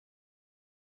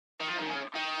Hey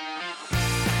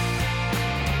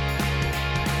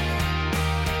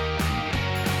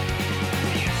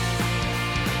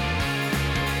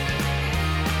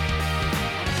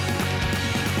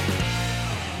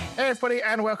everybody,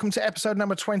 and welcome to episode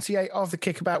number 28 of The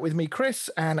Kickabout with me, Chris.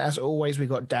 And as always, we've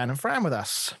got Dan and Fran with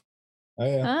us. Oh,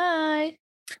 yeah. Hi.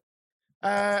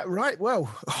 Right, well,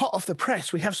 hot off the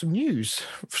press, we have some news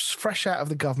fresh out of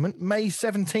the government. May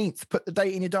 17th, put the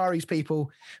date in your diaries,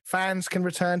 people. Fans can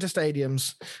return to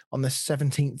stadiums on the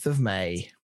 17th of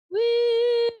May.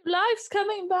 Woo! Life's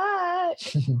coming back.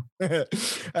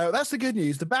 That's the good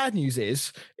news. The bad news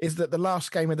is that the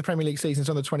last game of the Premier League season is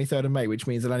on the 23rd of May, which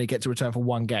means they'll only get to return for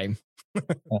one game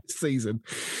this season.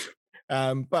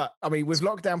 But I mean, with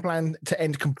lockdown plan to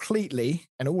end completely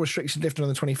and all restrictions lifted on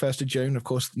the 21st of June, of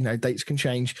course, you know, dates can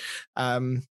change.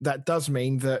 That does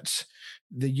mean that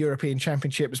the European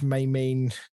Championships may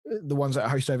mean the ones that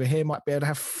are hosted over here might be able to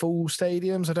have full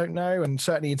stadiums. I don't know. And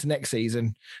certainly into next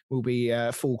season will be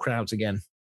full crowds again.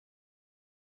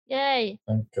 Yay.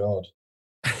 Thank God.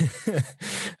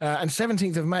 And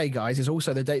 17th of May, guys, is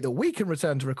also the date that we can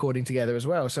return to recording together as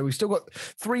well. So we've still got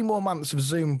 3 more months of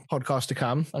Zoom podcast to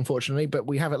come, unfortunately, but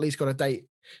we have at least got a date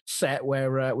set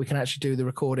where we can actually do the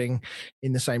recording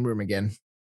in the same room again.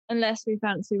 Unless we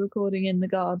fancy recording in the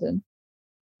garden.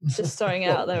 Just throwing it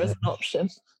out there as an option.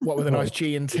 What with a nice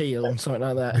G&T or something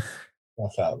like that.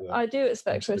 That's out there. I do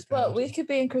expect Chris. Well, we could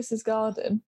be in Chris's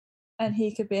garden and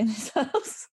he could be in his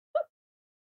house.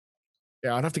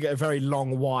 Yeah, I'd have to get a very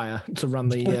long wire to run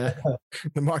the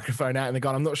microphone out in the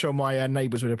garden. I'm not sure my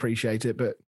neighbours would appreciate it,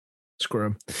 but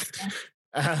screw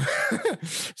them.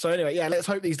 So anyway, yeah, let's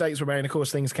hope these dates remain. Of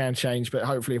course, things can change, but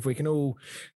hopefully if we can all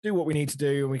do what we need to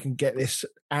do and we can get this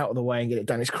out of the way and get it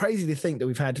done. It's crazy to think that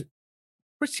we've had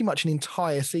pretty much an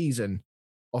entire season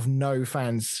of no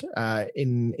fans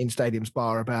in stadiums,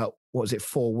 bar about,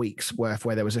 4 weeks worth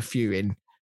where there was a few in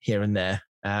here and there.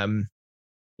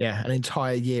 Yeah, an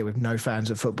entire year with no fans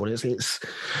of football. It's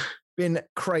been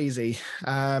crazy.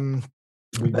 But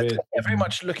very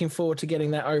much looking forward to getting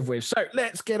that over with. So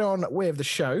let's get on with the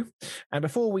show. And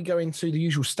before we go into the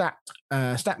usual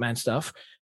Statman stuff,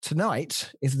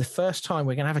 tonight is the first time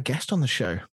we're going to have a guest on the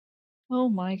show. Oh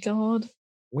my God.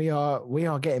 We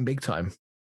are getting big time.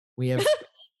 We have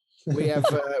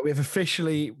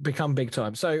officially become big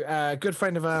time. So a good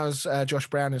friend of ours, Josh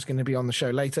Brown, is going to be on the show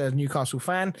later, a Newcastle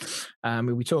fan.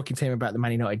 We'll be talking to him about the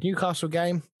Man United Newcastle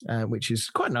game, which is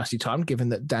quite nicely timed given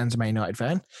that Dan's a Man United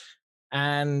fan.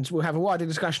 And we'll have a wider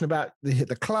discussion about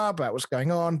the club, about what's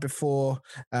going on before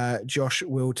Josh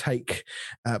will take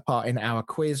part in our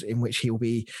quiz, in which he will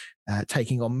be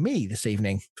taking on me this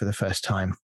evening for the first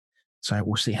time. So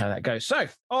we'll see how that goes. So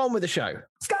on with the show.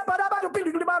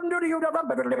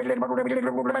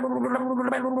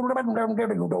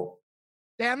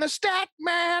 Down the stat,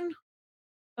 man.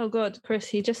 Oh God, Chris,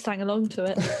 he just sang along to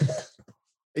it.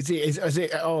 Is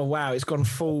it? Oh wow, it's gone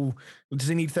full. Does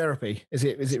he need therapy? Is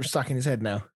it stuck in his head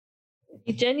now?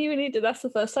 He genuinely did. That's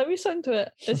the first time we sung to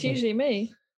it. It's usually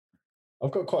me. I've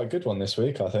got quite a good one this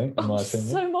week, I think, in my opinion.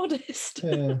 So modest.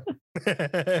 Yeah.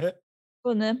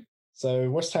 Go on then. So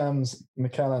West Ham's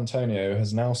Mikel Antonio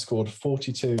has now scored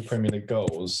 42 Premier League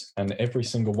goals, and every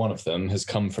single one of them has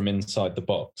come from inside the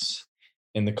box.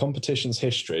 In the competition's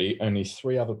history, only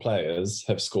 3 other players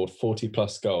have scored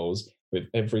 40-plus goals, with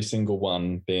every single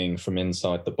one being from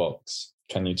inside the box.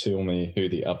 Can you tell me who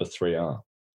the other 3 are?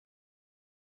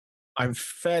 I'm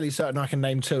fairly certain I can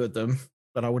name 2 of them,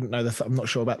 but I wouldn't know I'm not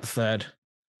sure about the third.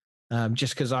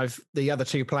 Just because the other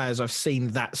 2 players, I've seen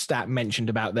that stat mentioned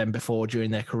about them before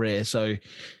during their career. So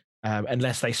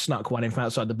unless they snuck one in from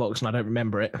outside the box and I don't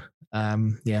remember it.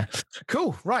 Yeah.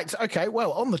 Cool. Right. Okay.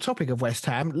 Well, on the topic of West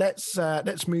Ham, let's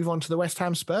move on to the West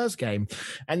Ham Spurs game.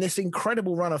 And this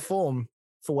incredible run of form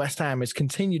for West Ham is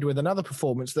continued with another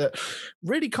performance that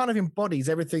really kind of embodies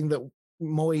everything that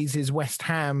Moyes' West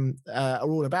Ham are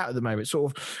all about at the moment.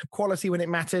 Sort of quality when it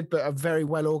mattered, but a very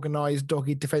well-organised,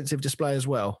 dogged defensive display as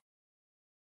well.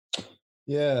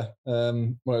 Yeah.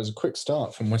 Well, it was a quick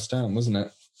start from West Ham, wasn't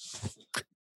it?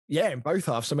 Yeah, in both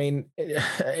halves. I mean,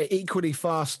 equally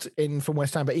fast from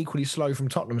West Ham, but equally slow from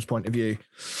Tottenham's point of view.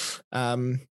 I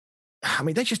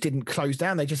mean, they just didn't close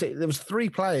down. There was 3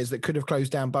 players that could have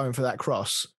closed down Bowen for that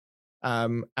cross,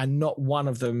 and not one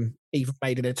of them even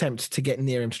made an attempt to get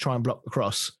near him to try and block the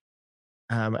cross.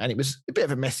 And it was a bit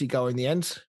of a messy goal in the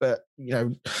end, but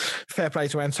fair play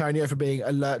to Antonio for being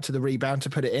alert to the rebound to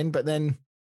put it in. But then,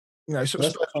 that's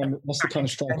the kind of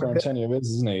striker Antonio is,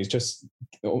 isn't he? He's just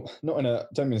not in a,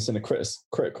 don't mean this in a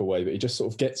critical way, but he just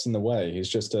sort of gets in the way. He's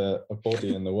just a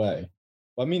body in the way.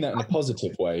 I mean that in a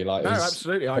positive way. Like, no,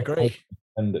 absolutely, I agree.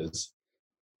 Defenders.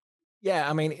 Yeah,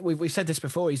 I mean, we've said this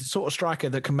before. He's the sort of striker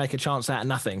that can make a chance out of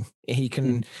nothing. He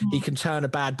can turn a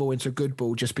bad ball into a good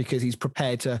ball just because he's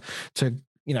prepared to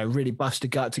really bust a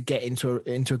gut to get into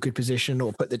a good position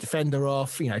or put the defender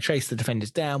off. Chase the defenders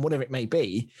down, whatever it may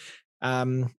be.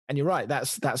 And you're right.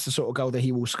 That's the sort of goal that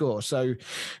he will score. So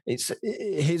it's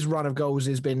his run of goals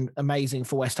has been amazing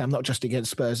for West Ham, not just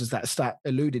against Spurs as that stat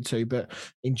alluded to, but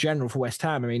in general for West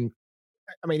Ham. I mean,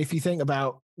 if you think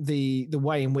about the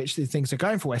way in which the things are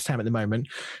going for West Ham at the moment,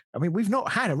 I mean, we've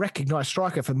not had a recognised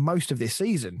striker for most of this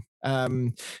season.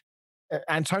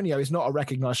 Antonio is not a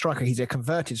recognised striker. He's a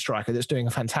converted striker that's doing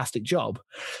a fantastic job.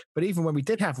 But even when we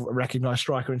did have a recognised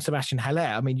striker in Sebastian Haller,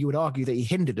 I mean, you would argue that he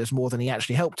hindered us more than he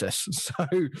actually helped us. So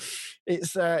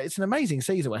it's an amazing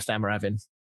season West Ham are having.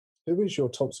 Who is your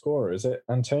top scorer? Is it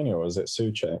Antonio or is it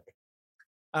Souček?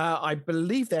 I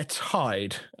believe they're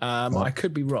tied. I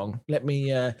could be wrong. Let me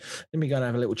go and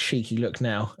have a little cheeky look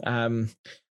now. I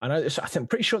know this. I'm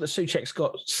pretty sure that Souček's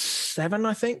got 7.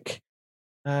 I think.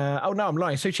 Oh no, I'm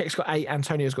lying. Souček's got 8.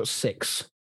 Antonio's got 6.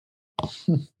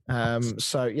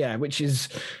 So yeah, which is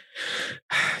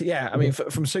I mean,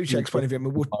 from Souček's point of view,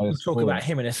 we'll talk about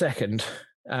him in a second.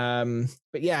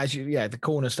 But yeah, the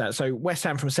corner stat. So West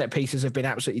Ham from set pieces have been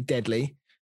absolutely deadly,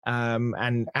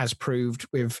 and as proved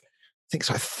with. I think it's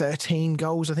like 13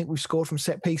 goals I think we've scored from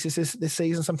set pieces this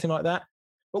season, something like that.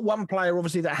 But one player,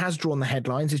 obviously, that has drawn the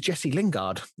headlines is Jesse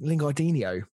Lingard,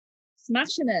 Lingardinho.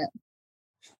 Smashing it.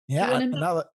 Yeah,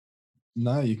 another...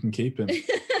 No, you can keep him.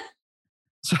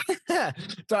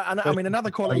 I mean, another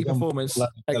quality performance.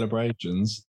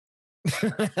 Celebrations.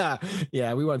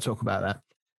 Yeah, we won't talk about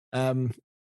that.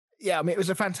 Yeah, I mean, it was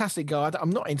a fantastic goal.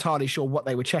 I'm not entirely sure what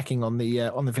they were checking on the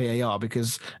VAR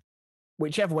because...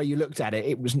 whichever way you looked at it,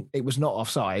 it was not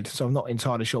offside. So I'm not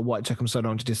entirely sure why it took them so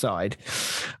long to decide.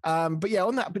 But yeah,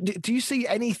 on that, do you see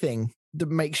anything that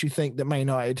makes you think that Man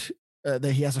United,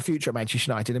 that he has a future at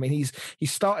Manchester United? I mean, he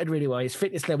started really well. His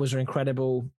fitness levels are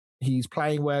incredible. He's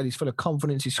playing well. He's full of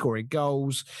confidence. He's scoring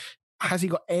goals. Has he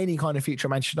got any kind of future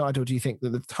at Manchester United, or do you think that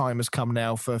the time has come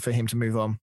now for him to move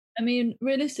on? I mean,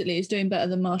 realistically, he's doing better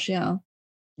than Martial.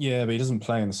 Yeah, but he doesn't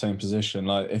play in the same position.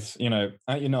 Like if,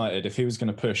 at United, if he was going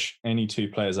to push any 2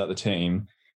 players at the team,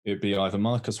 it would be either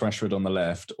Marcus Rashford on the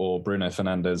left or Bruno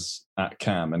Fernandes at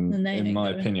cam. And in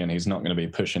my opinion, he's not going to be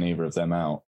pushing either of them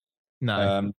out.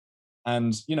 No.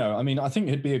 And, I mean, I think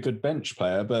he'd be a good bench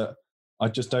player, but I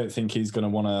just don't think he's going to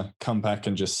want to come back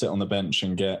and just sit on the bench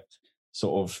and get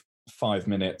sort of 5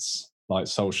 minutes like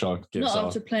Solskjaer gives. Not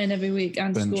after playing every week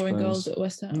and scoring goals at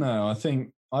West Ham. No, I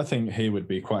think he would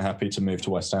be quite happy to move to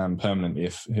West Ham permanently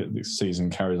if the season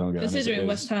carries on going. Considering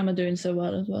West Ham are doing so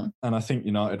well as well. And I think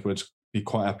United would be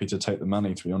quite happy to take the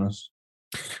money, to be honest.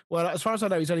 Well, as far as I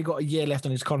know, he's only got a year left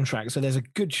on his contract, so there's a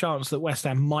good chance that West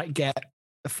Ham might get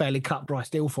a fairly cut price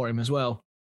deal for him as well.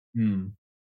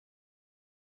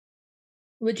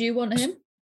 Would you want him?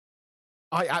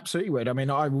 I absolutely would. I mean,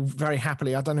 I will very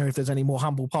happily. I don't know if there's any more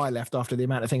humble pie left after the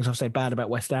amount of things I've said bad about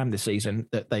West Ham this season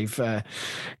that they've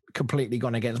completely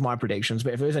gone against my predictions.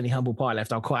 But if there is any humble pie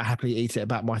left, I'll quite happily eat it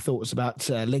about my thoughts about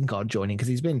Lingard joining because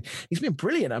he's been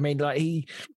brilliant. I mean, like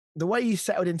the way he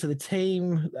settled into the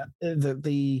team,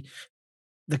 the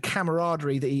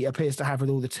camaraderie that he appears to have with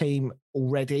all the team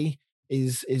already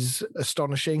is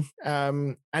astonishing.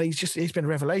 And he's been a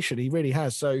revelation. He really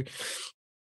has. So.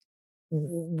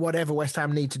 Whatever West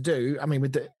Ham need to do, I mean,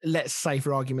 let's say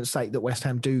for argument's sake that West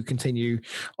Ham do continue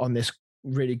on this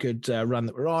really good run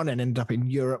that we're on and end up in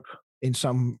Europe in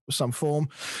some form,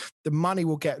 the money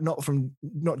we'll get not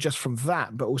just from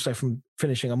that, but also from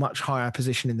finishing a much higher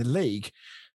position in the league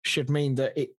should mean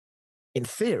that in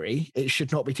theory, it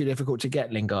should not be too difficult to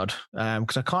get Lingard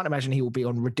because I can't imagine he will be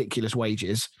on ridiculous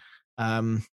wages.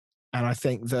 And I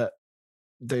think that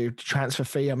the transfer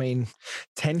fee, I mean,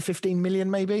 10, 15 million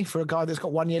maybe for a guy that's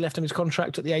got 1 year left on his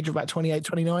contract at the age of about 28,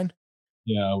 29.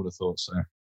 Yeah, I would have thought so.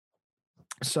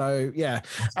 So, yeah.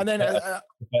 And then the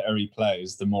better he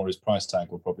plays, the more his price tag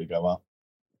will probably go up.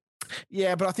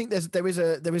 Yeah, but I think there is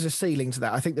a ceiling to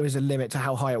that. I think there is a limit to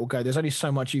how high it will go. There's only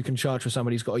so much you can charge for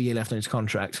somebody who's got a year left on his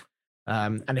contract.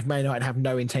 And if Man United have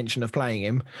no intention of playing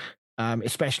him,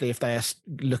 especially if they're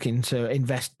looking to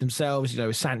invest themselves,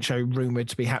 Sancho rumoured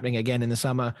to be happening again in the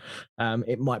summer,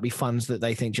 it might be funds that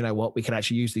they think, we could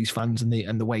actually use these funds and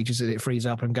the wages that it frees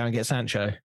up and go and get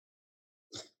Sancho.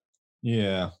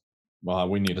 Yeah. Well,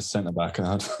 we need a centre-back.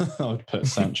 I would put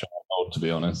Sancho on hold, to be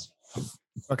honest.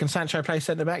 Well, can Sancho play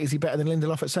centre-back? Is he better than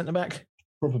Lindelof at centre-back?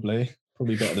 Probably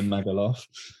better than Magaloff.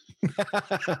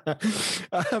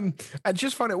 And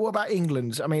just find out, what about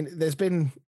England? I mean, there's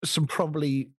been some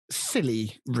probably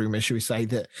silly rumours, should we say,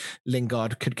 that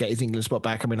Lingard could get his England spot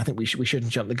back. I mean, I think we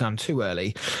shouldn't jump the gun too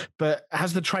early. But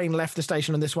has the train left the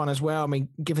station on this one as well? I mean,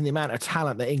 given the amount of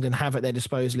talent that England have at their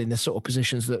disposal in the sort of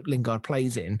positions that Lingard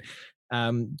plays in,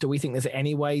 do we think there's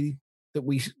any way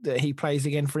that he plays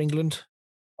again for England?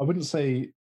 I wouldn't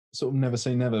say sort of never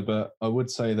say never, but I would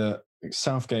say that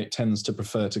Southgate tends to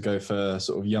prefer to go for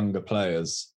sort of younger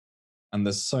players. And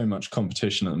there's so much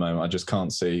competition at the moment. I just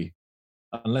can't see,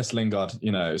 unless Lingard,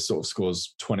 sort of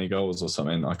scores 20 goals or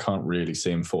something, I can't really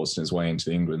see him forcing his way into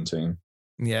the England team.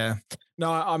 Yeah,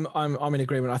 no, I'm in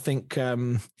agreement. I think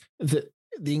that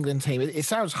the England team, it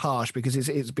sounds harsh because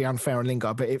it's be unfair on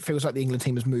Lingard, but it feels like the England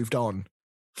team has moved on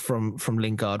from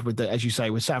Lingard with as you say,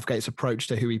 with Southgate's approach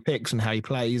to who he picks and how he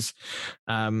plays.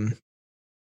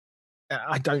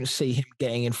 I don't see him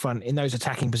getting in front in those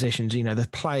attacking positions. The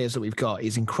players that we've got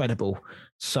is incredible.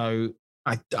 So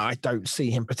I don't see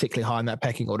him particularly high in that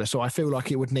pecking order. So I feel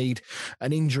like it would need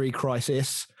an injury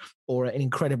crisis or an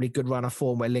incredibly good run of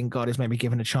form where Lingard is maybe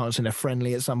given a chance in a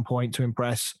friendly at some point to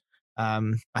impress.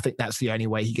 I think that's the only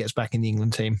way he gets back in the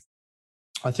England team.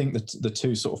 I think that the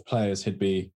two sort of players he'd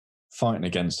be fighting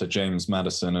against are James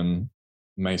Maddison and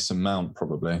Mason Mount,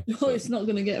 probably. Oh, it's not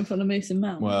going to get in front of Mason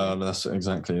Mount. Well, that's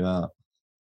exactly that.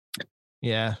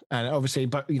 Yeah, and obviously,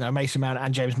 but Mason Mount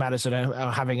and James Maddison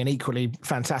are having an equally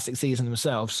fantastic season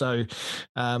themselves. So,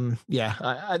 at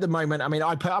the moment, I mean,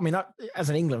 as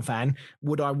an England fan,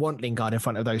 would I want Lingard in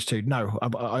front of those two? No, I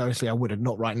honestly, I wouldn't.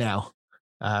 Not right now.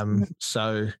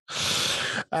 Right.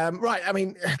 I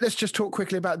mean, let's just talk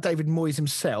quickly about David Moyes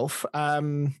himself.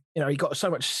 He got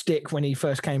so much stick when he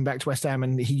first came back to West Ham,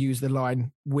 and he used the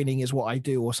line "winning is what I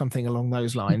do" or something along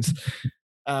those lines.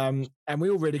 And we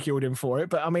all ridiculed him for it.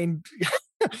 But I mean,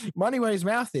 money where his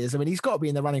mouth is. I mean, he's got to be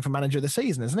in the running for manager of the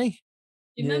season, isn't he?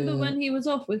 You remember when he was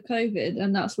off with COVID,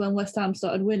 and that's when West Ham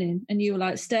started winning, and you were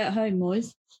like, "Stay at home,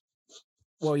 Moyes."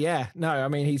 Well, yeah, no, I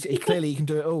mean, he clearly can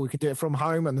do it all. He can do it from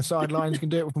home and the sidelines. He can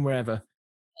do it from wherever.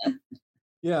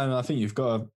 Yeah, and I think you've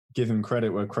got to give him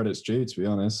credit where credit's due, to be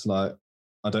honest. Like,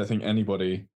 I don't think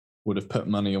anybody would have put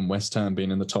money on West Ham being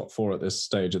in the top four at this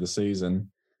stage of the season.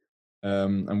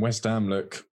 And West Ham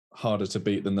look harder to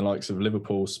beat than the likes of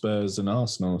Liverpool, Spurs and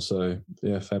Arsenal. So,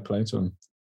 yeah, fair play to them.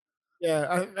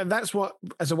 Yeah, and that's what,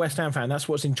 as a West Ham fan, that's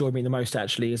what's enjoyed me the most,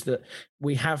 actually, is that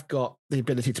we have got the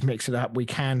ability to mix it up. We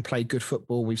can play good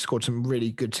football. We've scored some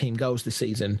really good team goals this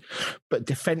season. But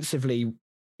defensively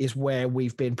is where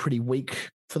we've been pretty weak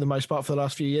for the most part for the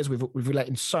last few years. We've let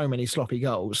in so many sloppy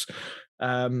goals.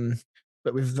 But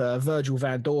with Virgil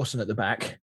van Dawson at the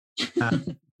back,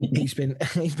 he's been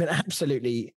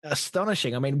absolutely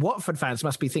astonishing. I mean, Watford fans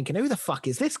must be thinking, who the fuck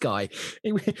is this guy?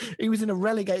 He was in a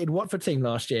relegated Watford team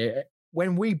last year.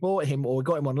 When we bought him, or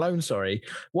got him on loan,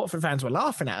 Watford fans were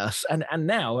laughing at us. And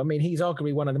now, I mean, he's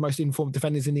arguably one of the most informed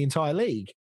defenders in the entire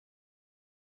league.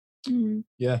 Mm.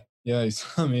 Yeah.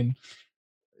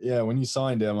 When you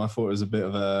signed him, I thought it was a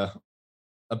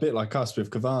bit like us with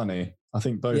Cavani. I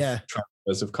think both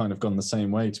transfers have kind of gone the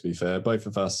same way, to be fair. Both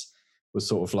of us were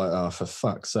sort of like, oh, for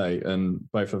fuck's sake. And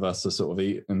both of us are sort of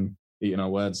eating our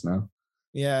words now.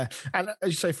 Yeah. And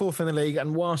as you say, fourth in the league.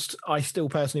 And whilst I still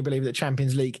personally believe that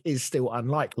Champions League is still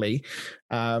unlikely,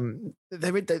 to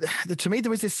me, there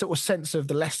was this sort of sense of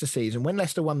the Leicester season. When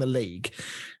Leicester won the league,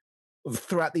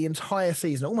 throughout the entire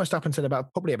season, almost up until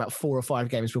probably about 4 or 5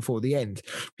 games before the end,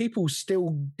 people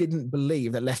still didn't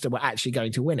believe that Leicester were actually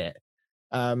going to win it.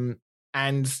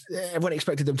 And everyone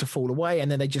expected them to fall away, and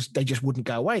then they just wouldn't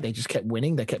go away. They just kept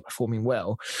winning. They kept performing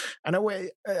well. And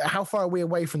how far are we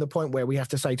away from the point where we have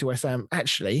to say to West Ham,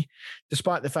 actually,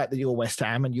 despite the fact that you're West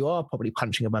Ham and you are probably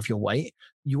punching above your weight,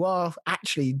 you are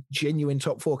actually genuine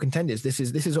top 4 contenders. This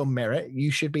is on merit.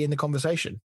 You should be in the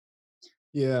conversation.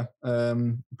 Yeah.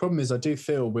 The problem is, I do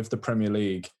feel with the Premier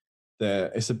League,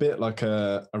 it's a bit like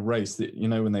a race that,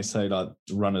 when they say like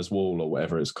runner's wall or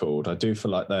whatever it's called, I do feel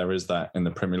like there is that in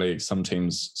the Premier League. Some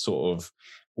teams sort of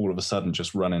all of a sudden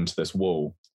just run into this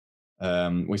wall.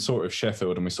 We saw it with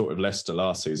Sheffield and we saw it with Leicester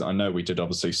last season. I know we did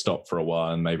obviously stop for a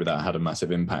while and maybe that had a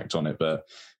massive impact on it, but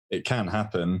it can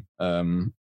happen.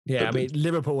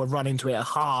 Liverpool have run into it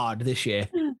hard this year.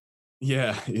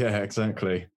 Yeah,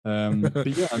 exactly. But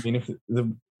yeah, I mean,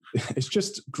 it's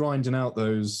just grinding out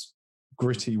those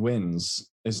gritty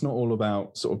wins. It's not all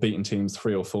about sort of beating teams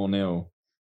 3 or 4-0.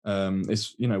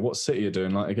 It's, what City are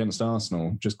doing, like against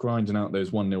Arsenal, just grinding out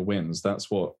those 1-0 wins.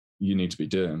 That's what you need to be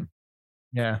doing.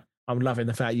 Yeah, I'm loving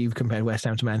the fact you've compared West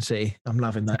Ham to Man City. I'm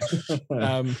loving that.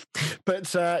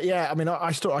 Yeah, I mean,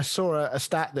 I saw a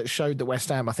stat that showed that West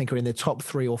Ham, I think, are in the top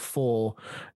 3 or 4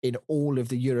 in all of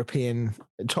the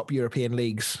top European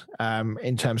leagues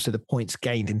in terms of the points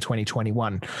gained in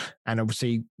 2021. And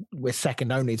obviously, we're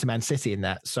second only to Man City in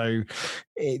that. So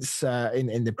it's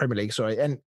in the Premier League, sorry.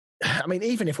 And I mean,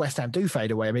 even if West Ham do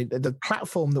fade away, I mean, the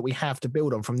platform that we have to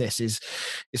build on from this is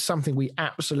something we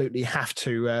absolutely have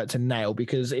to nail,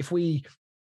 because if we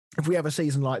have a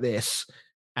season like this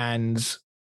and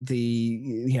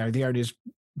the owners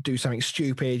do something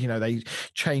stupid, they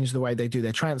change the way they do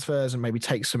their transfers and maybe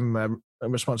take some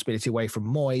responsibility away from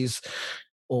Moyes,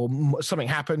 or something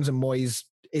happens and Moyes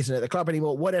isn't at the club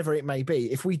anymore, whatever it may be,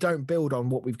 if we don't build on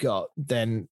what we've got,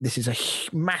 then this is a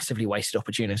massively wasted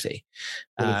opportunity.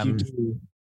 Well,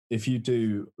 if you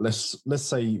do, let's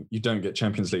say you don't get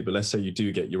Champions League, but let's say you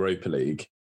do get Europa League,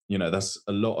 that's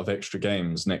a lot of extra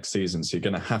games next season. So you're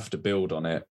going to have to build on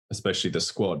it, especially the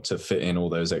squad, to fit in all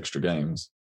those extra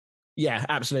games. Yeah,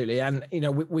 absolutely. And,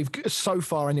 we've so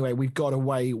far anyway, we've got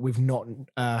away with not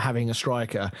having a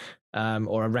striker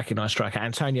or a recognised striker.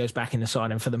 Antonio's back in the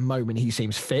side, and for the moment he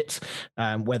seems fit.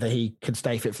 Whether he can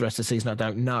stay fit for the rest of the season, I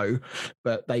don't know.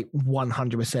 But they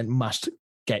 100% must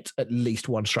get at least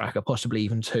one striker, possibly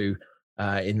even 2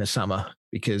 in the summer.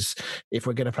 Because if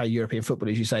we're going to play European football,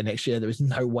 as you say, next year, there is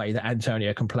no way that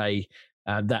Antonio can play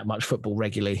that much football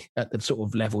regularly at the sort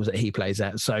of levels that he plays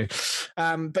at. So,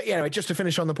 but yeah, just to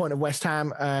finish on the point of West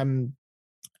Ham,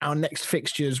 our next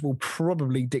fixtures will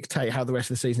probably dictate how the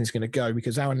rest of the season is going to go,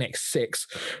 because our next 6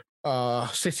 are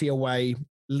City away,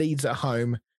 Leeds at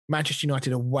home, Manchester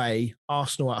United away,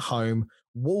 Arsenal at home,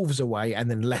 Wolves away, and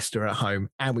then Leicester at home.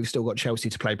 And we've still got Chelsea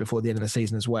to play before the end of the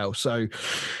season as well. So,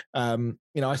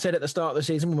 I said at the start of the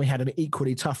season when we had an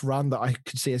equally tough run that I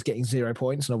could see us getting 0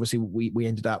 points. And obviously we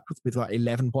ended up with like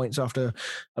 11 points after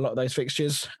a lot of those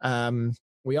fixtures.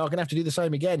 We are going to have to do the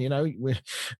same again. We're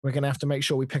going to have to make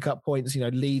sure we pick up points.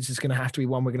 Leeds is going to have to be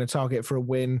one we're going to target for a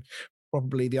win.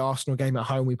 Probably the Arsenal game at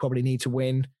home, we probably need to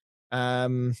win.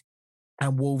 And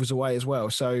Wolves away as well.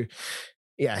 So,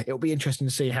 yeah, it'll be interesting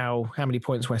to see how many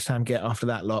points West Ham get after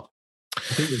that lot.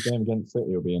 I think the game against City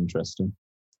will be interesting.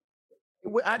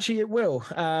 Actually, it will.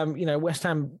 West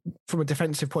Ham, from a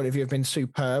defensive point of view, have been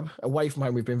superb. Away from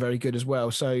home, we've been very good as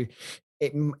well. So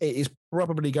it is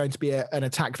probably going to be an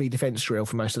attack v defence drill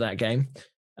for most of that game.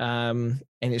 And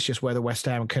it's just whether West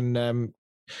Ham can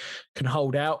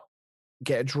hold out,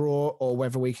 get a draw, or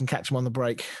whether we can catch them on the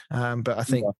break. But I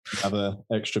think have an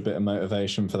extra bit of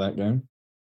motivation for that game.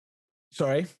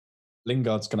 Sorry?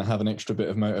 Lingard's going to have an extra bit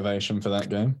of motivation for that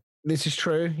game. This is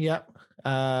true. Yep.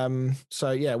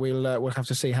 So yeah, we'll have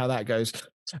to see how that goes.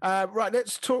 Right,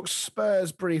 let's talk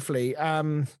Spurs briefly.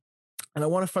 And I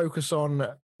want to focus on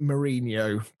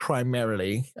Mourinho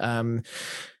primarily. I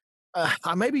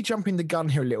may be jumping the gun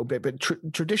here a little bit, but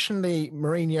traditionally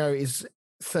Mourinho is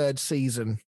third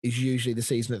season is usually the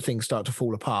season that things start to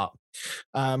fall apart.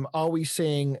 Are we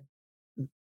seeing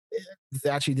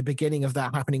actually the beginning of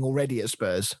that happening already at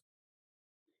Spurs?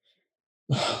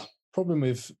 Problem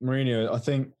with Mourinho, I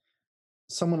think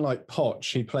someone like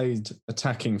Poch, he played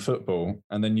attacking football,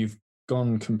 and then you've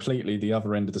gone completely the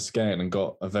other end of the scale and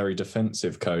got a very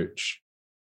defensive coach.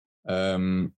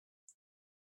 I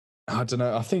don't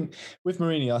know. I think with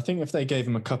Mourinho, I think if they gave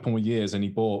him a couple more years and he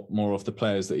bought more of the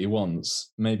players that he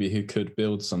wants, maybe he could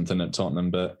build something at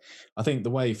Tottenham. But I think the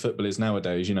way football is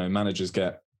nowadays, managers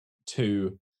get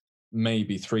 2,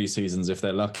 maybe 3 seasons if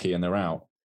they're lucky and they're out.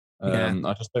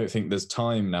 I just don't think there's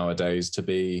time nowadays to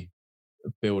be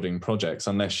building projects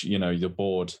unless, your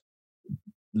board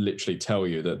literally tell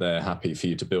you that they're happy for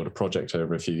you to build a project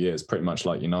over a few years, pretty much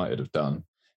like United have done.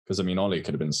 Because, Ollie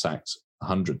could have been sacked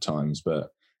 100 times, but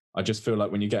I just feel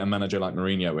like when you get a manager like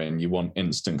Mourinho in, you want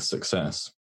instant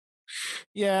success.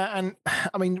 Yeah,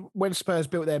 and when Spurs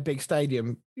built their big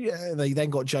stadium, they then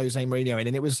got Jose Mourinho in,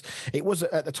 and it was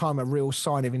at the time a real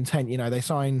sign of intent. They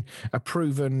signed a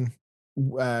proven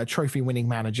trophy-winning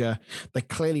manager. They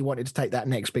clearly wanted to take that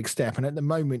next big step, and at the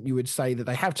moment, you would say that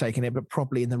they have taken it, but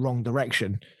probably in the wrong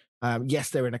direction. Yes,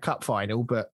 they're in a cup final,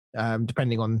 but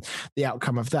depending on the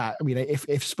outcome of that,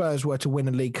 if Spurs were to win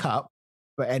a League Cup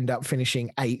but end up finishing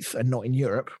 8th and not in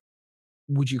Europe,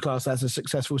 would you class that as a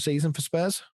successful season for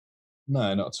Spurs?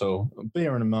 No, not at all.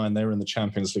 Bearing in mind they were in the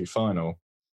Champions League final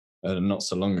not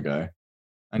so long ago,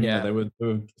 and they were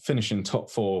finishing top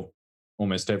 4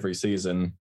 almost every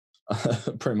season,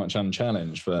 pretty much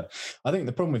unchallenged. But I think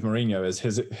the problem with Mourinho is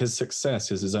his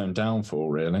success is his own downfall,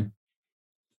 really.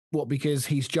 What, because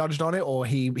he's judged on it, or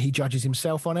he judges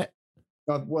himself on it?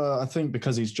 Well, I think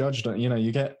because he's judged,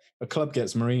 you get a club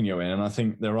gets Mourinho in, and I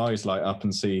think their eyes light up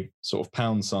and see sort of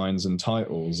pound signs and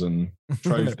titles and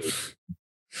trophies.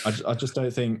 I just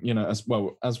don't think, as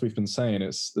well as we've been saying,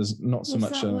 there's not so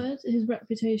much. What's that word? His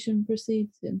reputation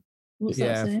precedes him. What's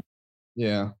that saying?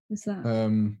 Yeah. What's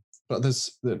that? But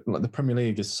the Premier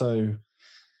League is so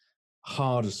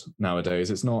hard nowadays.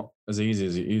 It's not as easy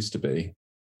as it used to be.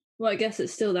 Well, I guess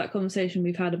it's still that conversation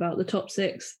we've had about the top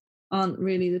six aren't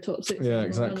really the top six. Yeah,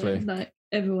 exactly. Like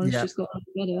everyone's just got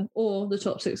better, or the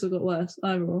top six have got worse.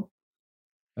 Either or.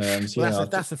 That's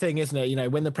the thing, isn't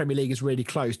it? When the Premier League is really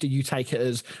close, do you take it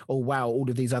as, oh wow, all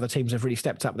of these other teams have really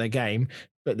stepped up their game?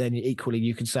 But then equally,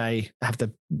 you could say, have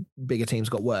the bigger teams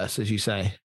got worse, as you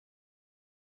say?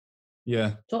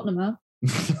 Yeah, Tottenham have.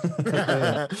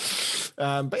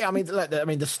 But yeah,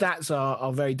 the stats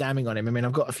are very damning on him.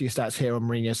 I've got a few stats here on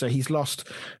Mourinho. So he's lost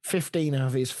 15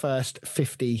 of his first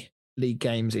 50 league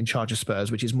games in charge of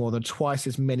Spurs, which is more than twice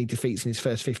as many defeats in his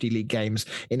first 50 league games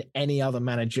in any other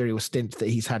managerial stint that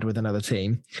he's had with another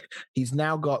team. He's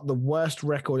now got the worst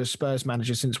record as Spurs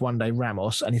manager since one day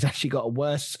Ramos, and he's actually got a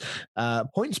worse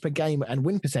points per game and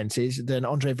win percentage than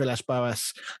Andre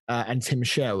Villas-Boas and Tim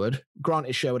Sherwood.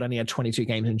 Granted, Sherwood only had 22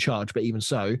 games in charge, but even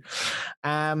so.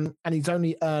 And he's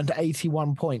only earned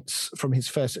 81 points from his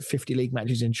first 50 league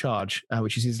matches in charge,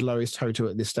 which is his lowest total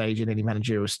at this stage in any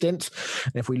managerial stint.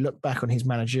 And if we look back on his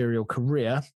managerial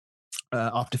career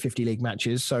after 50 league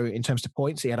matches, so in terms of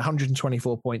points, he had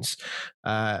 124 points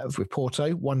with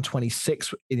Porto,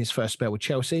 126 in his first spell with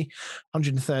Chelsea,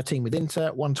 113 with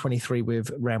Inter, 123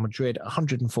 with Real Madrid,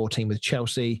 114 with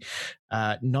Chelsea,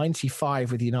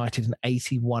 95 with United, and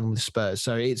 81 with Spurs.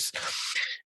 So it's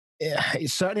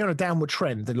certainly on a downward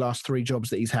trend, the last three jobs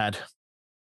that he's had.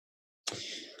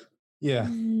 Yeah.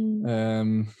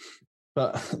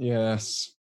 But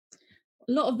yes.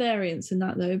 A lot of variance in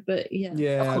that, though. But yeah,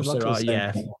 yeah, of course there are.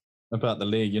 Yeah, about the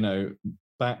league,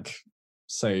 back,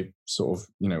 say, sort of,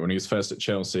 when he was first at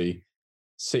Chelsea,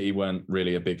 City weren't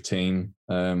really a big team.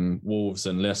 Wolves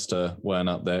and Leicester weren't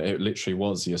up there. It literally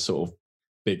was your sort of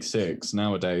big six.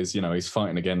 Nowadays, he's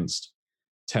fighting against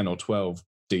 10 or 12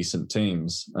 decent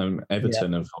teams.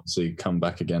 Everton have obviously come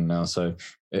back again now, so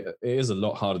it is a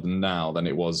lot harder now than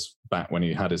it was back when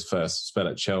he had his first spell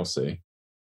at Chelsea.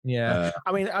 Yeah.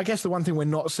 I guess the one thing we're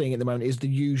not seeing at the moment is the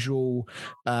usual,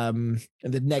 the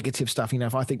negative stuff.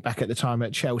 If I think back at the time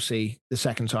at Chelsea, the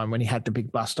second time when he had the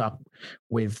big bust up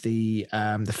with the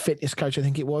fitness coach, I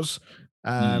think it was,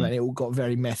 and it all got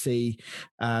very messy.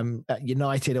 At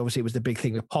United, obviously, it was the big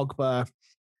thing with Pogba.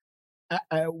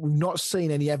 We've not seen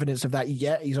any evidence of that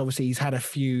yet. He's had a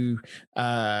few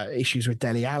issues with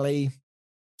Dele Alli.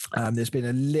 There's been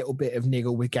a little bit of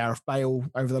niggle with Gareth Bale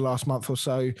over the last month or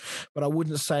so, but I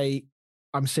wouldn't say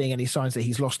I'm seeing any signs that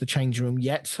he's lost the changing room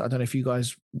yet. I don't know if you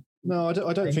guys... No, I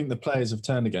don't think the players have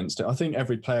turned against it. I think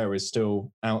every player is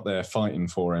still out there fighting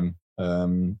for him,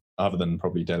 other than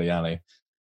probably Dele Alli.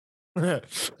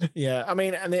 Yeah, and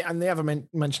the other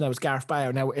mention there was Gareth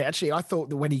Bale. Now, actually, I thought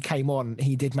that when he came on,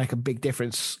 he did make a big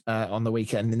difference on the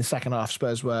weekend. In the second half,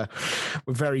 Spurs were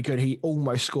very good. He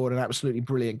almost scored an absolutely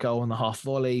brilliant goal on the half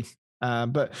volley.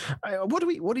 But what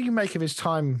do you make of his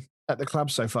time at the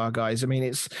club so far, guys?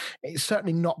 It's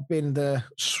certainly not been the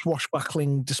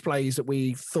swashbuckling displays that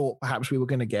we thought perhaps we were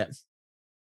going to get.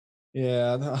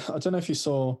 Yeah, I don't know if you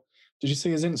saw. Did you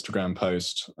see his Instagram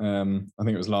post? I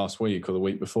think it was last week or the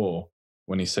week before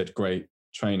when he said great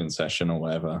training session or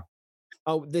whatever.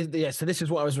 Oh, so this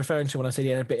is what I was referring to when I said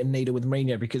he had a bit of needle with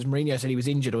Mourinho, because Mourinho said he was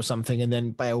injured or something, and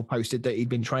then Bale posted that he'd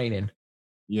been training.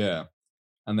 Yeah.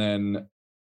 And then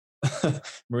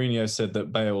Mourinho said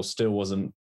that Bale still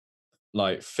wasn't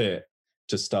fit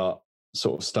to start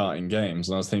sort of starting games.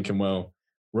 And I was thinking, well,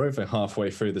 we're over halfway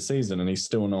through the season and he's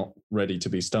still not ready to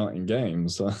be starting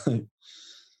games.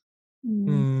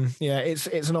 Yeah, it's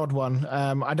an odd one.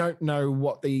 I don't know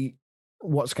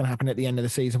what's going to happen at the end of the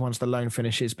season once the loan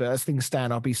finishes, but as things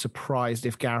stand, I'll be surprised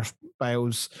if Gareth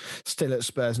Bale's still at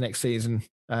Spurs next season.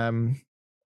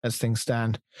 As things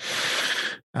stand.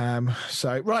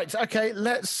 Right, okay,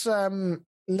 let's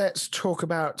talk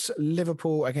about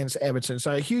Liverpool against Everton.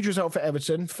 So a huge result for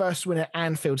Everton, first win at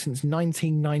Anfield since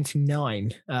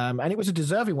 1999, and it was a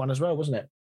deserving one as well, wasn't it?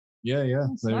 Yeah,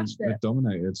 they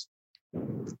dominated.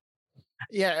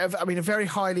 Yeah, a very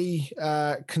highly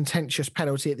contentious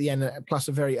penalty at the end, plus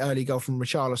a very early goal from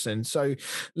Richarlison. So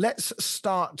let's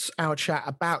start our chat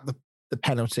about the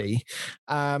penalty.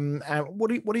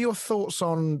 What are your thoughts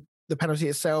on the penalty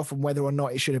itself and whether or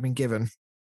not it should have been given?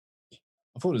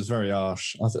 I thought it was very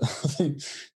harsh. I think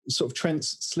sort of Trent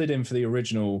slid in for the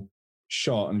original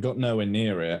shot and got nowhere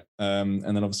near it. And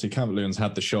then obviously Calvert-Lewin's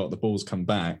had the shot, the ball's come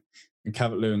back, and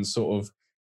Calvert-Lewin's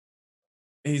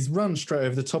he's run straight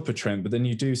over the top of Trent, but then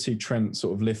you do see Trent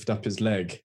sort of lift up his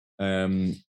leg.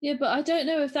 Yeah, but I don't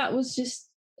know if that was just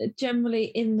generally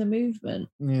in the movement.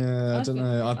 Yeah, I don't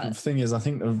know. The thing is, I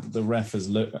think the ref has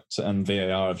looked and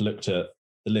VAR have looked at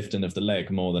the lifting of the leg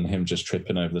more than him just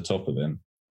tripping over the top of him.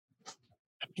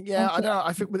 Yeah, I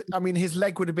don't know. I mean, his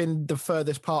leg would have been the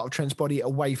furthest part of Trent's body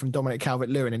away from Dominic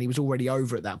Calvert-Lewin, and he was already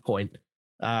over at that point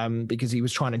because he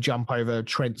was trying to jump over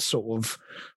Trent's sort of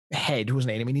head,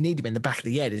 wasn't he? I mean, he needed him in the back of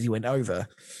the head as he went over.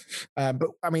 But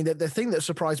I mean, the thing that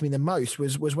surprised me the most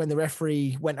was when the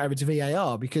referee went over to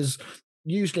VAR, because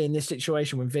usually in this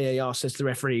situation, when VAR says to the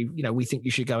referee, we think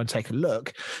you should go and take a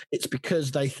look, it's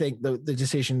because they think the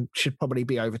decision should probably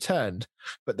be overturned,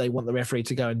 but they want the referee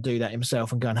to go and do that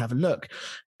himself and go and have a look.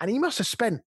 And he must have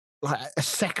spent like a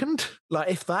second, like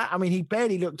if that. I mean, he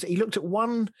barely looked. He looked at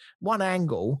one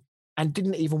angle and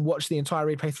didn't even watch the entire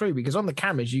replay through, because on the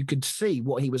cameras you could see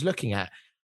what he was looking at.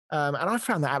 And I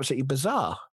found that absolutely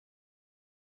bizarre.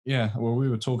 Yeah, well, we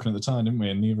were talking at the time, didn't we?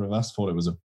 And neither of us thought it was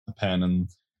a pen. And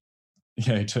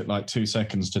yeah, it took like 2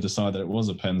 seconds to decide that it was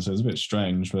a pen. So it was a bit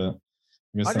strange, but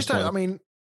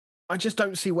I just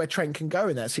don't see where Trent can go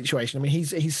in that situation. I mean,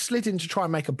 he's slid in to try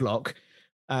and make a block.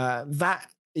 That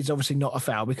is obviously not a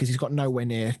foul because he's got nowhere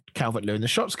near Calvert-Lewin. The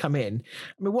shots come in.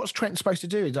 I mean, what's Trent supposed to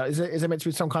do? Is there meant to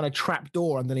be some kind of trap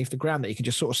door underneath the ground that he can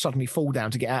just sort of suddenly fall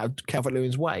down to get out of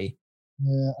Calvert-Lewin's way?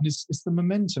 Yeah, and it's the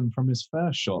momentum from his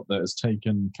first shot that has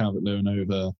taken Calvert-Lewin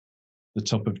over the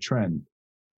top of Trent.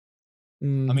 I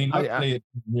mean, luckily it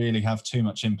didn't really have too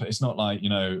much impact. It's not like,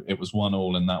 it was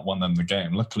 1-1 and that won them the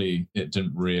game. Luckily, it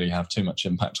didn't really have too much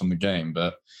impact on the game,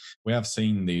 but we have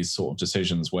seen these sort of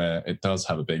decisions where it does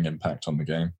have a big impact on the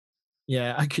game.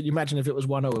 Yeah, I could imagine if it was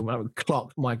 1-0,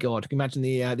 Klopp, my God, imagine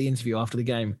the interview after the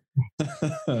game.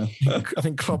 I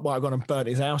think Klopp might have gone and burnt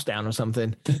his house down or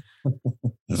something.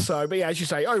 So, but yeah, as you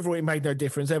say, overall it made no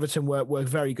difference. Everton were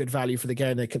very good value for the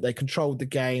game. They controlled the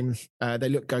game. They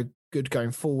looked good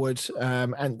going forward.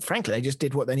 And frankly, they just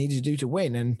did what they needed to do to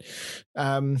win.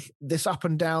 And this up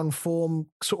and down form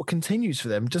sort of continues for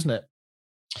them, doesn't it?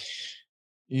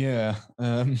 Yeah,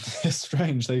 it's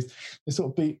strange. They sort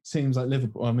of beat teams like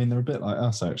Liverpool. I mean, they're a bit like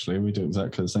us, actually. We do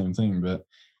exactly the same thing, but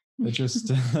they're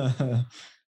just,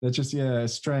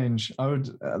 it's strange.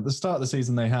 At the start of the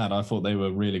season I thought they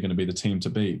were really going to be the team to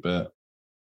beat, but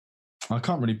I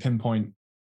can't really pinpoint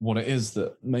what it is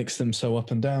that makes them so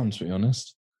up and down, to be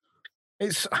honest.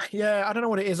 I don't know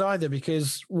what it is either,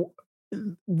 because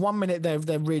 1 minute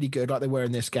they're really good like they were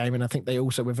in this game, and I think they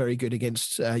also were very good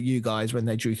against you guys when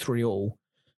they drew 3-3.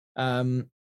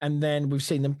 And then we've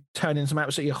seen them turn in some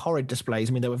absolutely horrid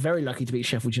displays. I mean, they were very lucky to beat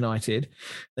Sheffield United.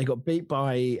 They got beat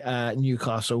by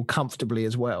Newcastle comfortably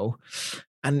as well.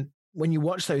 And when you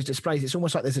watch those displays, it's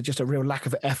almost like there's just a real lack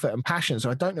of effort and passion.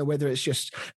 So I don't know whether it's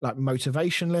just like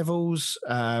motivation levels,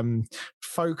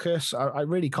 focus. I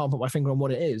really can't put my finger on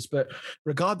what it is. But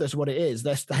regardless of what it is,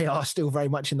 they are still very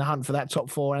much in the hunt for that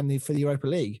top 4 and for the Europa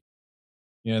League.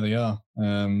 Yeah, they are.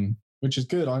 Which is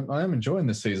good. I am enjoying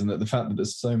this season, that the fact that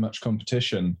there's so much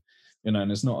competition,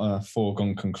 and it's not a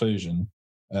foregone conclusion.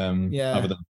 Other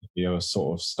than you're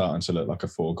sort of starting to look like a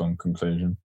foregone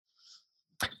conclusion.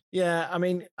 Yeah, I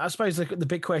mean, I suppose the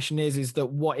big question is that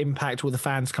what impact will the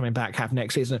fans coming back have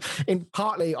next season?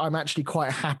 Partly, I'm actually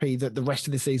quite happy that the rest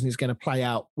of the season is going to play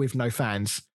out with no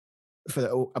fans,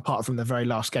 apart from the very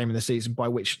last game of the season, by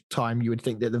which time you would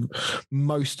think that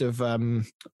most of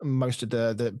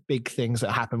the big things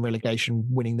that happen, relegation,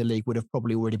 winning the league, would have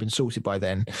probably already been sorted by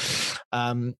then.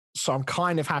 So I'm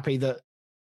kind of happy that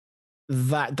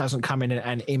doesn't come in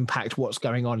and impact what's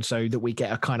going on, so that we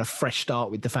get a kind of fresh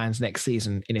start with the fans next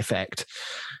season, in effect.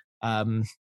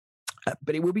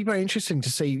 But it will be very interesting to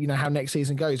see, how next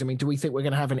season goes. I mean, do we think we're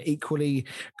going to have an equally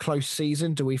close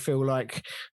season? Do we feel like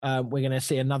we're going to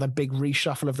see another big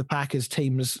reshuffle of the pack as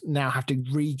teams now have to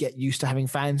get used to having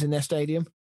fans in their stadium?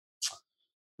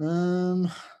 I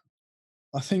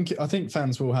think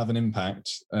fans will have an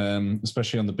impact,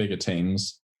 especially on the bigger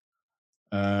teams,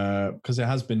 because it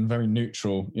has been very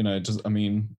neutral.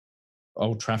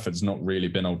 Old Trafford's not really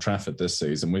been Old Trafford this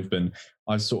season.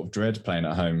 I've sort of dread playing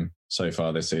at home so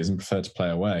far this season, prefer to play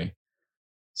away.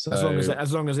 So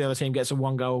as long as the other team gets a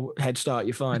 1-goal head start,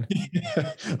 you're fine.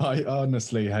 Yeah, I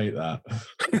honestly hate that.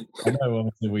 I know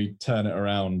obviously we turn it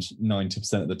around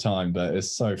 90% of the time, but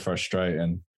it's so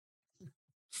frustrating.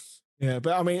 Yeah,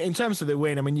 but I mean, in terms of the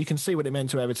win, I mean, you can see what it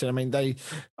meant to Everton. I mean,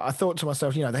 I thought to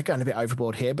myself, they're going a bit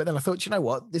overboard here. But then I thought, you know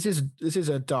what? This is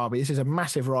a derby. This is a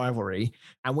massive rivalry.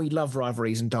 And we love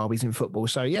rivalries and derbies in football.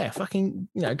 So, yeah, fucking,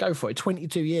 go for it.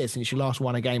 22 years since you last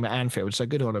won a game at Anfield. So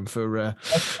good on them for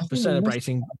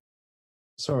celebrating.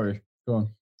 Sorry, go on.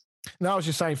 No, I was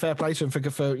just saying fair play to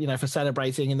them for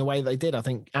celebrating in the way they did. I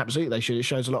think absolutely they should. It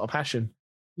shows a lot of passion.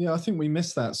 Yeah, I think we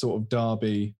missed that sort of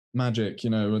derby magic,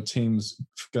 when teams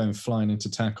going flying into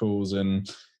tackles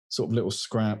and sort of little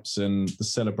scraps and the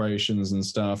celebrations and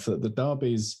stuff. That the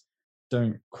derbies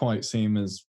don't quite seem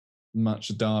as much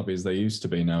a derby as they used to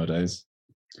be nowadays.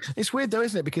 It's weird though,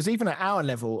 isn't it? Because even at our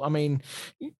level, I mean,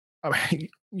 I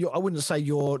wouldn't say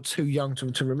you're too young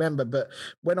to remember, but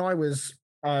when I was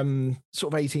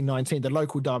sort of 18, 19, the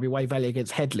local derby, Way Valley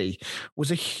against Headley,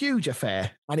 was a huge affair,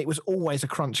 and it was always a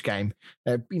crunch game.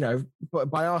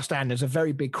 By our standards, a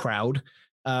very big crowd.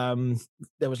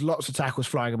 There was lots of tackles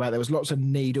flying about. There was lots of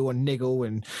needle and niggle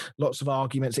and lots of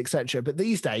arguments, etc. But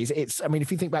these days, if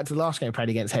you think back to the last game we played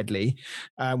against Headley,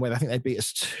 where I think they beat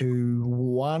us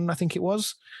 2-1, I think it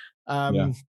was.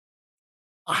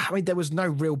 I mean, there was no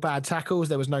real bad tackles.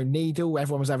 There was no needle.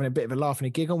 Everyone was having a bit of a laugh and a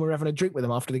giggle. And we were having a drink with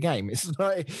them after the game.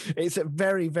 It's a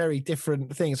very, very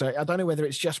different thing. So I don't know whether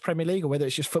it's just Premier League or whether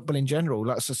it's just football in general.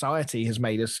 Like society has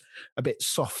made us a bit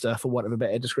softer, for want of a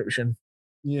better description.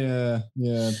 Yeah,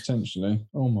 potentially.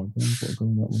 Oh my God, what a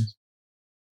goal that was.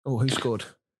 Oh, who scored?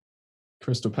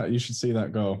 Crystal Palace. You should see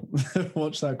that goal.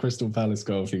 Watch that Crystal Palace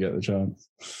goal if you get the chance.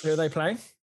 Who are they playing?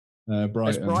 Brighton.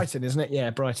 It's Brighton, isn't it?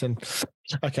 Yeah, Brighton.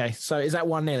 Okay, so is that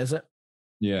 1-0, is it?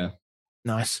 Yeah.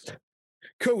 Nice.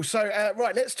 Cool. So,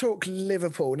 right, let's talk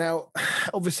Liverpool. Now,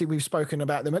 obviously, we've spoken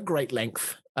about them at great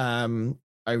length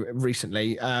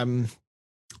recently. And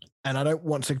I don't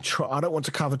want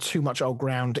to cover too much old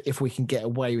ground if we can get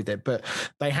away with it. But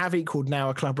they have equaled now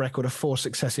a club record of 4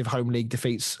 successive home league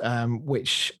defeats,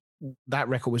 which that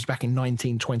record was back in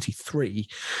 1923.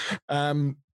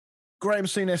 Graham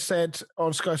Souness said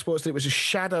on Sky Sports that it was a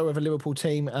shadow of a Liverpool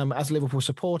team. As a Liverpool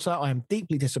supporter, I am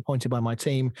deeply disappointed by my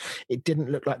team. It didn't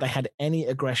look like they had any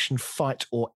aggression, fight,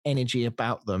 or energy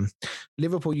about them.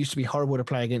 Liverpool used to be horrible to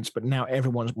play against, but now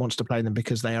everyone wants to play them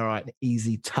because they are an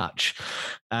easy touch.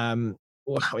 I mean,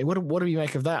 what do you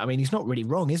make of that? I mean, he's not really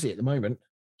wrong, is he, at the moment?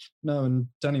 No, and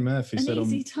Danny Murphy said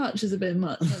easy touch is a bit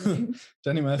much.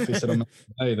 Danny Murphy said on the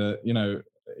day that,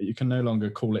 you can no longer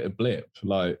call it a blip.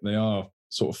 Like, they are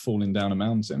sort of falling down a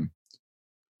mountain.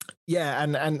 Yeah,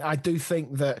 and I do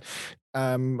think that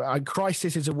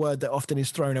crisis is a word that often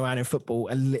is thrown around in football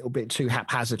a little bit too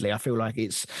haphazardly. I feel like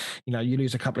it's, you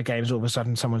lose a couple of games, all of a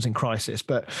sudden someone's in crisis.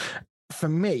 But for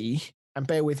me, and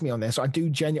bear with me on this, I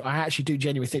actually do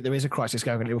genuinely think there is a crisis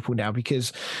going on at Liverpool now,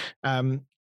 because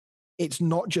it's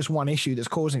not just one issue that's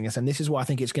causing this. And this is why I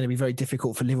think it's going to be very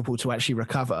difficult for Liverpool to actually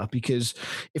recover, because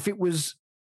if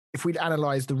we'd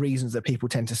analysed the reasons that people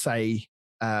tend to say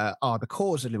are the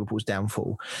cause of Liverpool's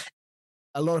downfall,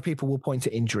 a lot of people will point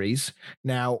to injuries.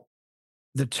 Now,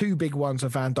 the two big ones are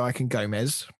Van Dijk and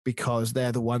Gomez, because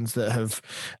they're the ones that have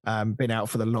been out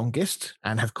for the longest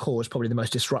and have caused probably the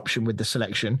most disruption with the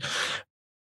selection.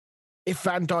 If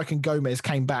Van Dijk and Gomez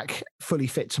came back fully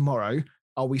fit tomorrow,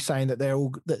 are we saying that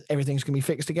that everything's going to be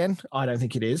fixed again? I don't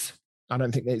think it is. I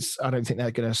don't think that's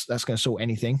going to sort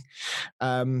anything.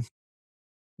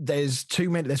 There's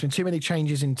been too many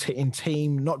changes in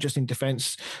team, not just in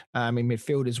defence, in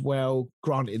midfield as well.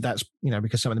 Granted, that's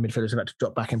because some of the midfielders have had to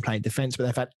drop back and play in defence, but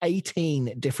they've had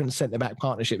 18 different centre-back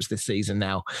partnerships this season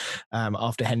now,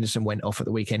 after Henderson went off at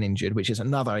the weekend injured, which is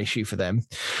another issue for them.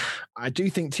 I do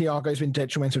think Thiago's been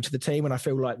detrimental to the team, and I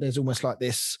feel like there's almost like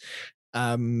this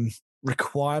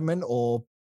requirement, or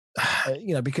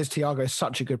because Thiago is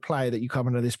such a good player, that you come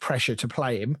under this pressure to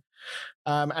play him.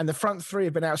 And the front three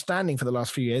have been outstanding for the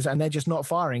last few years, and they're just not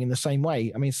firing in the same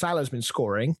way. I mean, Salah's been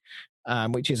scoring,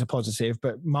 which is a positive,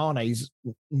 but Mane's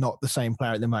not the same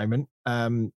player at the moment.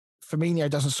 Firmino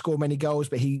doesn't score many goals,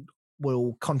 but he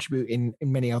will contribute in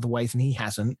many other ways, and he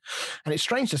hasn't. And it's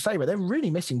strange to say, but they're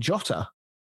really missing Jota.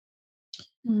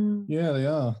 Yeah, they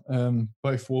are.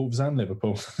 Both Wolves and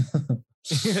Liverpool.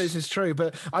 This is true,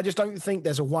 but I just don't think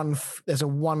there's a one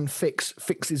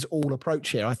fixes all approach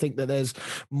here. I think that there's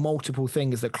multiple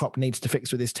things that Klopp needs to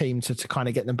fix with his team to kind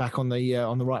of get them back on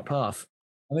the right path.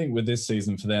 I think with this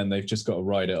season for them, they've just got to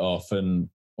ride it off and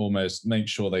almost make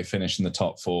sure they finish in the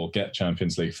top 4, get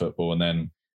Champions League football, and then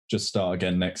just start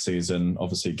again next season.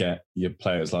 Obviously, get your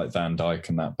players like Van Dijk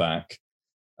and that back.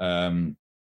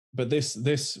 But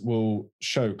this will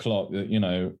show Klopp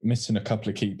that missing a couple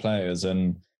of key players,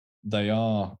 and they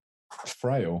are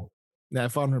frail. They're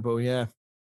vulnerable, yeah.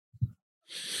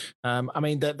 I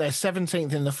mean, they're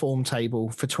 17th in the form table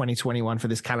for 2021 for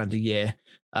this calendar year.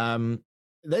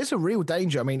 There's a real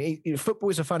danger. I mean, football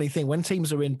is a funny thing. When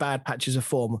teams are in bad patches of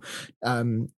form,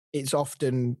 it's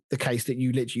often the case that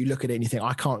you look at it and you think,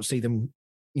 I can't see them.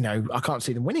 I can't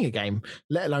see them winning a game,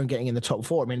 let alone getting in the top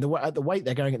 4. I mean, at the weight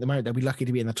they're going at the moment, they'll be lucky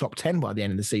to be in the top 10 by the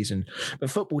end of the season. But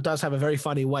football does have a very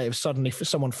funny way of suddenly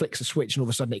someone flicks a switch and all of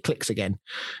a sudden it clicks again.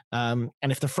 And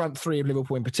if the front 3 of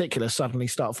Liverpool in particular suddenly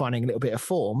start finding a little bit of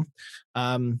form,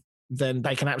 then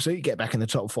they can absolutely get back in the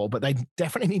top 4. But they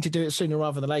definitely need to do it sooner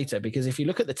rather than later, because if you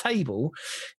look at the table,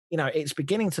 it's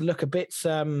beginning to look a bit...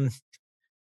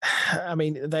 I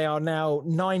mean, they are now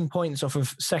 9 points off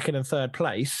of second and third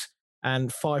place,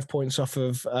 and 5 points off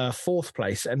of fourth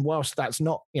place. And whilst that's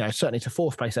not, certainly to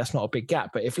fourth place, that's not a big gap.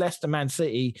 But if Leicester, Man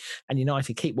City and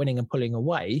United keep winning and pulling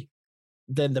away,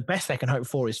 then the best they can hope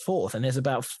for is fourth. And there's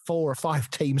about 4 or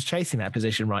 5 teams chasing that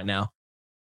position right now.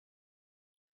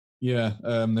 Yeah,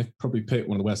 they probably picked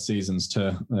one of the worst seasons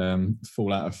to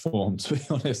fall out of form, to be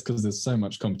honest, because there's so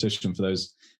much competition for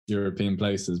those European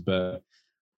places. But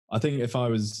I think if I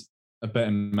was a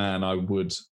betting man, I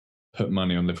would put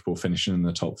money on Liverpool finishing in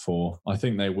the top 4. I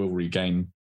think they will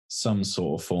regain some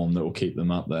sort of form that will keep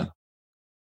them up there.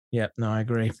 Yeah, no, I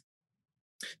agree.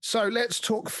 So let's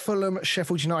talk Fulham,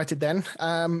 Sheffield United then.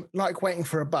 Like waiting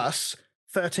for a bus,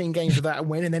 13 games without a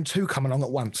win and then 2 come along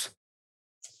at once.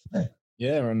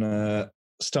 Yeah, and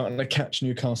starting to catch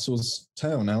Newcastle's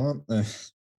tail now, aren't they?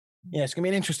 Yeah, it's going to be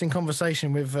an interesting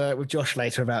conversation with Josh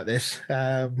later about this.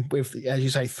 With, as you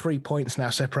say, 3 points now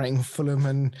separating Fulham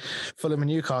and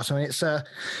Newcastle. I mean, it's a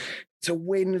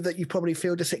win that you probably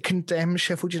feel, does it condemn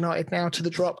Sheffield United now to the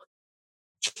drop?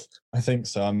 I think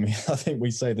so. I mean, I think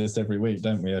we say this every week,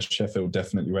 don't we? As Sheffield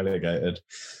definitely relegated.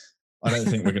 I don't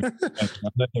think we're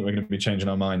going to be changing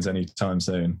our minds anytime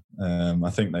soon.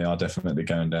 I think they are definitely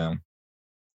going down.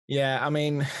 Yeah, I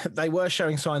mean, they were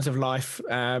showing signs of life.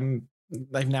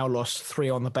 They've now lost 3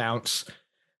 on the bounce,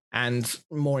 and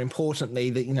more importantly,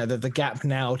 the gap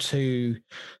now to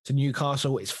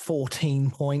Newcastle is 14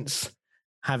 points,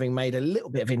 having made a little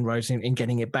bit of inroads in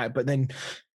getting it back. But then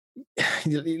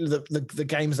the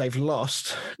games they've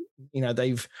lost,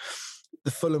 the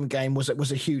Fulham game was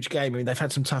a huge game. I mean, they've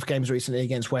had some tough games recently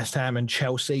against West Ham and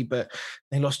Chelsea, but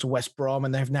they lost to West Brom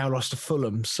and they've now lost to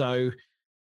Fulham. So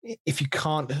if you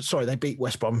can't, they beat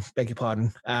West Brom, beg your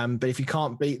pardon. But if you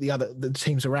can't beat the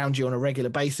teams around you on a regular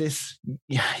basis,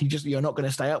 you're not going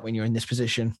to stay up when you're in this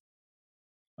position.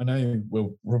 I know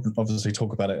we'll obviously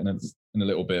talk about it in a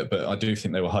little bit, but I do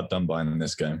think they were hard done by in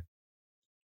this game.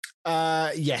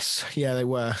 Yes, yeah, they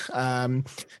were.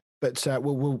 But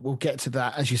we'll get to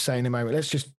that, as you say, in a moment. Let's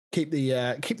just keep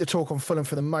the talk on Fulham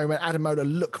for the moment. Ademola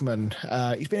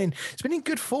Lookman, he's been in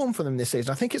good form for them this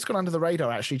season. I think it's gone under the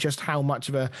radar actually, just how much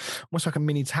of almost like a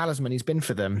mini talisman he's been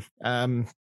for them.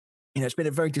 It's been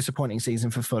a very disappointing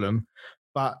season for Fulham,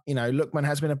 but Lookman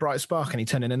has been a bright spark, and he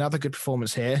turned in another good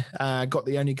performance here. Got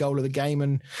the only goal of the game,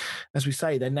 and as we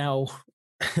say, they're now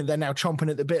chomping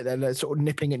at the bit. They're sort of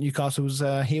nipping at Newcastle's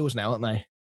heels now, aren't they?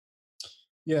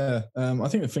 Yeah, I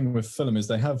think the thing with Fulham is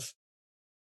they have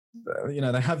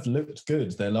looked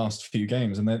good their last few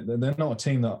games, and they're not a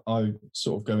team that I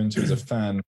sort of go into as a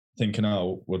fan thinking,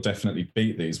 oh, we'll definitely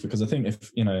beat these, because I think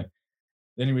if the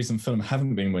only reason Fulham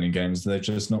haven't been winning games, they've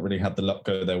just not really had the luck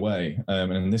go their way.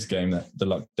 And in this game, the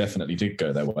luck definitely did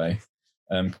go their way,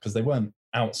 because they weren't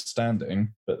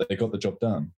outstanding, but they got the job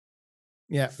done.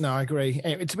 Yeah, no, I agree.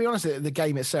 To be honest, the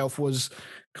game itself was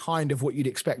kind of what you'd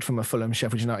expect from a Fulham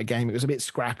Sheffield United game. It was a bit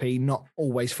scrappy, not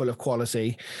always full of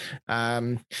quality.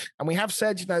 And we have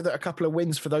said, that a couple of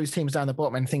wins for those teams down the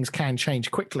bottom and things can change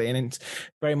quickly, and it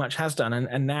very much has done.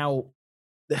 And now,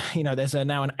 there's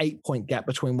now an 8-point gap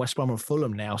between West Brom and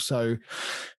Fulham now. So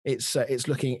it's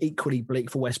looking equally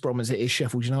bleak for West Brom as it is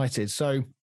Sheffield United. So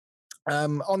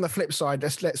on the flip side,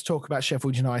 let's talk about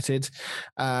Sheffield United.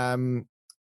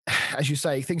 As you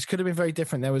say, things could have been very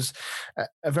different. There was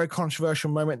a very controversial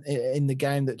moment in the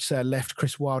game that left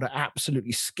Chris Wilder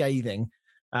absolutely scathing.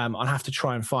 I'll have to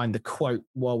try and find the quote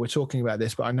while we're talking about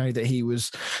this, but I know that he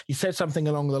said something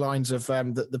along the lines of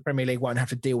that the Premier League won't have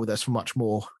to deal with us for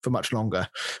much longer.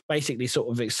 Basically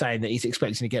sort of saying that he's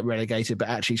expecting to get relegated, but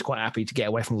actually he's quite happy to get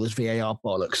away from all this VAR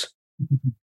bollocks.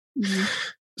 Mm-hmm.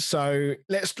 So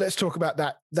let's talk about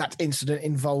that incident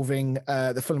involving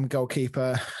the Fulham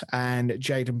goalkeeper and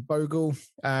Jayden Bogle.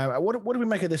 What do we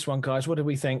make of this one, guys? What do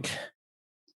we think?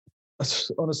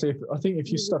 Honestly, I think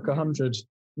if you stuck 100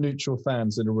 neutral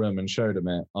fans in a room and showed them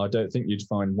it, I don't think you'd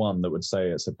find one that would say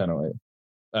it's a penalty.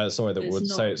 That would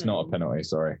say it's not a penalty.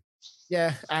 Sorry.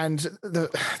 Yeah, and the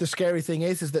scary thing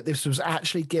is that this was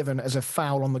actually given as a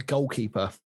foul on the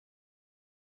goalkeeper.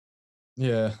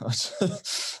 Yeah,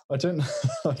 I don't.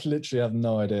 I literally have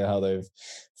no idea how they've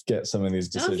get some of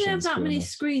these How do decisions. they have that to be many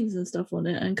honest. screens and stuff on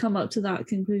it and come up to that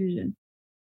conclusion?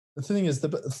 The thing is, the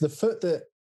foot that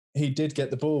he did get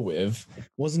the ball with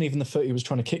wasn't even the foot he was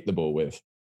trying to kick the ball with.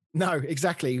 No,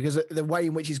 exactly, because the way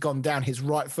in which he's gone down, his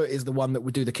right foot is the one that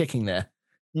would do the kicking there.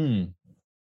 I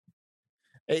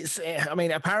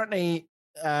mean, apparently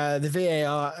the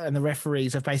VAR and the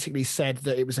referees have basically said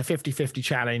that it was a 50-50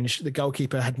 challenge. The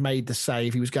goalkeeper had made the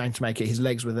save. He was going to make it. His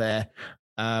legs were there.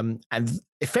 And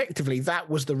effectively, that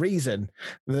was the reason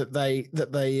that they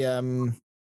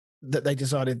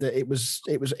decided that it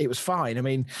was fine. I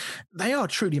mean, they are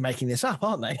truly making this up,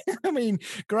 aren't they? I mean,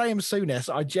 Graham Souness,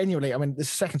 this is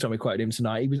the second time we quoted him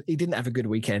tonight. He didn't have a good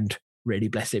weekend, really,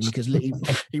 bless him, because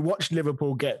he watched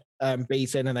Liverpool get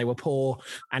beaten and they were poor,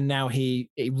 and now he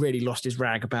really lost his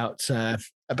rag about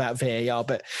VAR.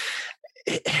 But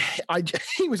I thought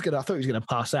he was going to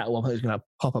pass out at one point. He was going to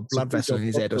pop a blood vessel in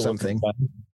his head or something.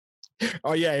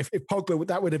 Oh yeah, if Pogba,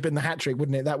 that would have been the hat trick,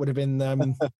 wouldn't it? That would have been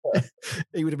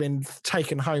he would have been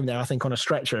taken home there, I think, on a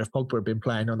stretcher if Pogba had been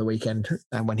playing on the weekend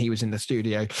and when he was in the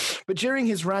studio. But during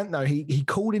his rant, though, he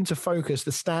called into focus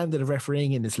the standard of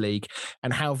refereeing in this league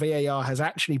and how VAR has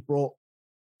actually brought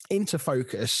into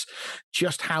focus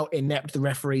just how inept the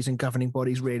referees and governing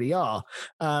bodies really are.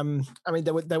 I mean,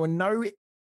 there were no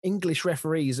English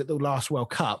referees at the last World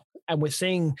Cup, and we're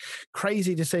seeing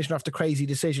crazy decision after crazy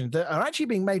decision that are actually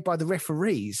being made by the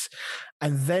referees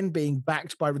and then being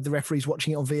backed by the referees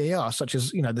watching it on VAR, such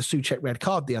as, the Souček red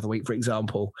card the other week, for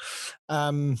example.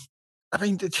 I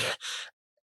mean,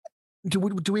 do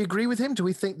we agree with him? Do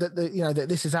we think that that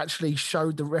this has actually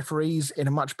showed the referees in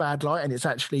a much bad light and it's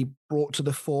actually brought to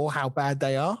the fore how bad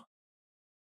they are?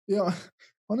 Yeah, I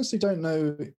honestly don't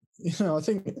know. I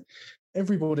think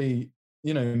everybody,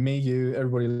 me, you,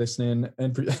 everybody listening,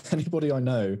 anybody I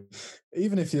know,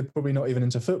 even if you're probably not even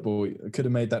into football, could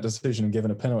have made that decision and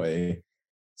given a penalty.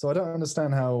 So I don't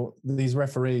understand how these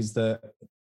referees that,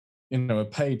 are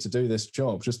paid to do this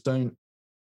job just don't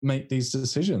make these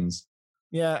decisions.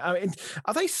 Yeah, I mean,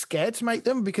 are they scared to make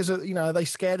them because are they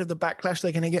scared of the backlash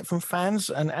they're going to get from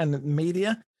fans and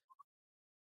media?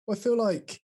 Well, I feel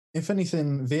like, if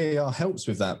anything, VAR helps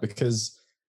with that because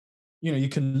you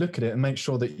can look at it and make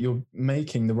sure that you're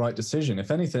making the right decision. If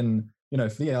anything,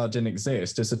 if VAR didn't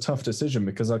exist, it's a tough decision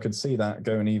because I could see that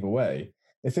going either way.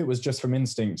 If it was just from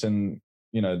instinct and,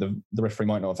 the referee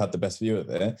might not have had the best view of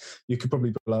it, you could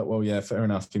probably be like, well, yeah, fair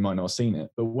enough, he might not have seen it.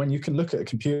 But when you can look at a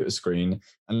computer screen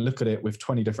and look at it with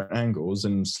 20 different angles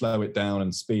and slow it down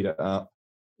and speed it up,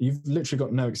 you've literally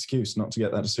got no excuse not to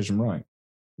get that decision right.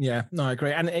 Yeah, no, I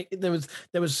agree. And there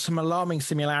was some alarming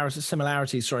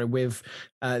similarities, with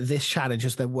this challenge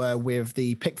as there were with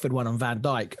the Pickford one on Van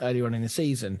Dijk earlier on in the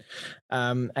season.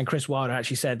 And Chris Wilder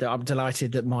actually said that I'm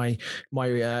delighted that my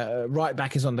right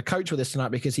back is on the coach with us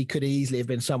tonight because he could easily have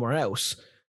been somewhere else.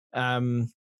 And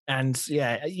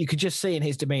yeah, you could just see in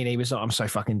his demeanor, he was like, I'm so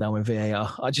fucking done with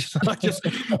VAR.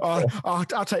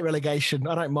 I'll take relegation.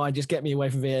 I don't mind. Just get me away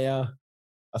from VAR.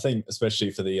 I think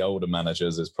especially for the older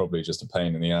managers, it's probably just a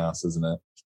pain in the ass, isn't it?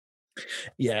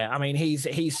 Yeah, I mean, he's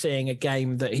seeing a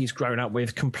game that he's grown up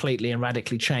with completely and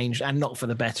radically changed, and not for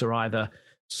the better either.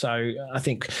 So I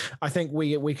think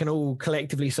we can all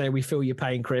collectively say we feel your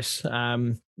pain, Chris.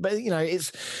 But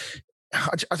it's.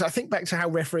 I think back to how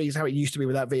it used to be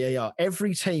without VAR.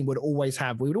 Every team we would always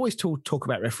talk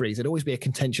about referees. There'd always be a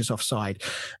contentious offside.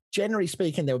 Generally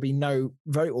speaking, there would be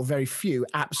very few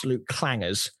absolute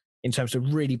clangers in terms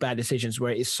of really bad decisions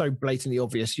where it is so blatantly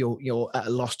obvious you're at a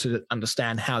loss to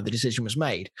understand how the decision was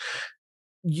made.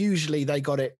 Usually they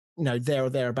got it, there or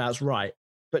thereabouts right.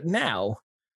 But now,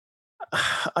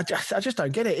 I just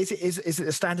don't get it. Is it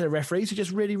the standard of referees are just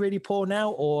really, really poor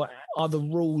now, or are the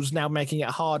rules now making it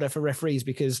harder for referees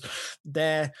because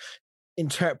their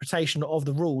interpretation of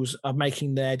the rules are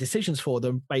making their decisions for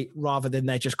them rather than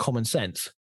their just common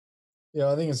sense?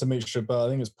 Yeah, I think it's a mixture, but I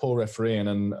think it's poor refereeing,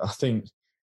 and I think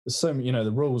there's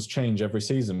the rules change every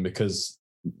season because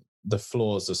the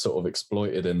flaws are sort of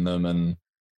exploited in them, and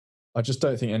I just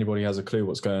don't think anybody has a clue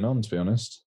what's going on, to be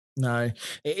honest. No,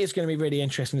 it is going to be really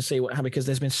interesting to see what happens because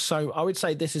there's been I would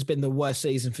say this has been the worst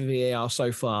season for VAR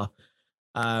so far.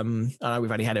 I know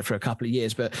we've only had it for a couple of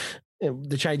years, but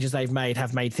the changes they've made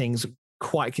have made things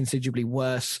quite considerably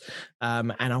worse.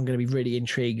 And I'm going to be really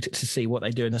intrigued to see what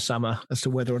they do in the summer as to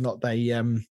whether or not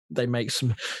they make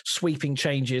some sweeping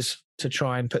changes to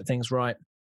try and put things right.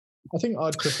 I think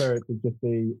I'd prefer it to just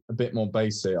be a bit more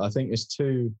basic. I think it's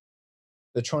too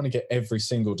they're trying to get every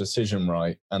single decision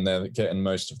right, and they're getting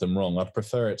most of them wrong. I'd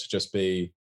prefer it to just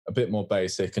be a bit more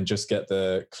basic and just get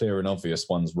the clear and obvious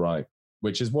ones right,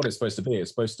 which is what it's supposed to be.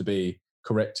 It's supposed to be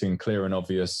correcting clear and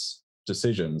obvious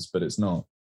decisions, but it's not.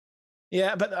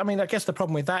 Yeah, but I mean, I guess the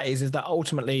problem with that is that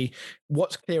ultimately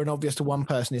what's clear and obvious to one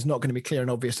person is not going to be clear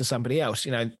and obvious to somebody else.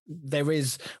 You know, there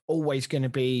is always going to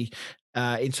be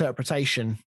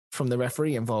interpretation from the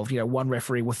referee involved. You know, one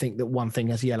referee will think that one thing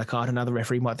is a yellow card, another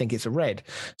referee might think it's a red.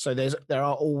 So there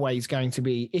are always going to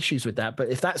be issues with that. But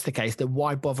if that's the case, then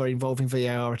why bother involving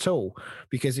VAR at all?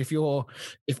 Because if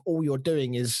all you're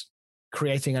doing is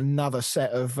creating another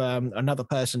set of another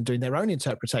person doing their own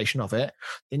interpretation of it,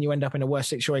 then you end up in a worse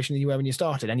situation than you were when you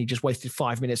started, and you just wasted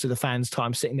 5 minutes of the fans'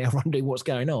 time sitting there wondering what's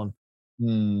going on.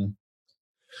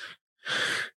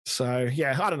 So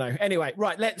yeah, I don't know. Anyway,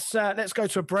 right, let's go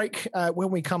to a break. When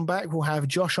we come back, we'll have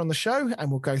Josh on the show, and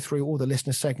we'll go through all the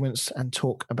listener segments and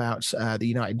talk about the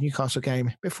United Newcastle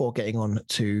game before getting on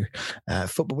to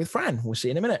football with Fran. We'll see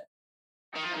you in a minute.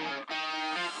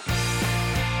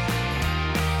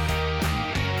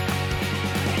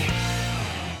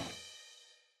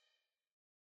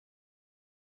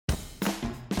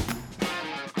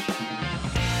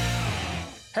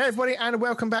 Hey, everybody, and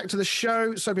welcome back to the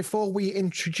show. So before we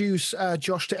introduce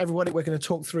Josh to everybody, we're going to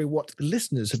talk through what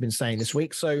listeners have been saying this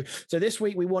week. So this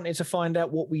week we wanted to find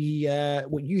out what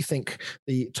you think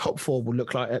the top four will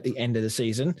look like at the end of the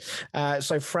season.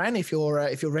 So Fran, if you're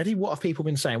ready, what have people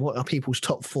been saying? What are people's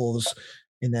top fours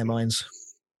in their minds?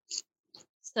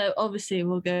 So obviously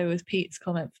we'll go with Pete's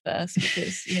comment first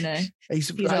because, you know,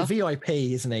 he's like VIP,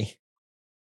 isn't he?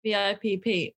 VIP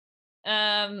Pete.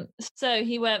 So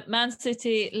he went Man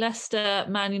City, Leicester,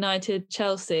 Man United,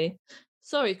 Chelsea.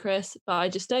 Sorry, Chris, but I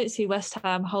just don't see West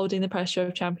Ham holding the pressure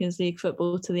of Champions League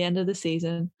football to the end of the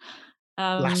season.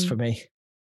 Blasphemy.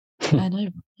 I know.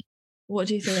 What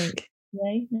do you think?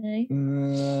 Nay?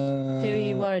 Who are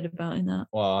you worried about in that?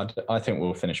 Well, I think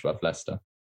we'll finish above Leicester.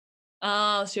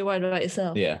 Oh, so you're worried about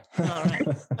yourself? Yeah. All right.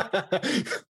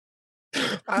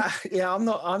 Yeah, I'm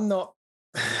not.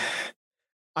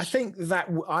 I think that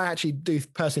I actually do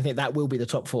personally think that will be the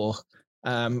top four.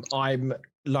 I'm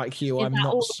like you. I'm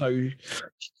not so.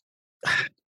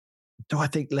 Do I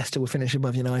think Leicester will finish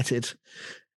above United?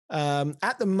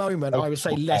 At the moment, I would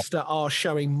say Leicester are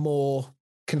showing more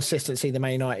consistency than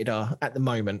Man United are at the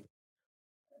moment.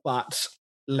 But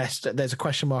Leicester, there's a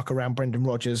question mark around Brendan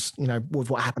Rodgers, you know, with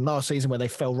what happened last season where they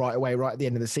fell right away, right at the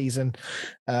end of the season,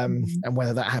 and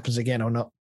whether that happens again or not.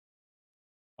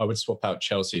 I would swap out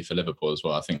Chelsea for Liverpool as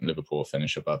well. I think Liverpool will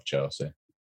finish above Chelsea.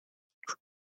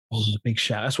 Oh, big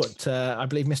shout. That's what I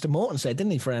believe Mr. Morton said,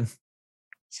 didn't he, Fran?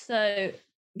 So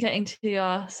getting to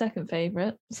our second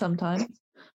favourite sometimes.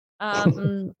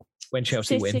 When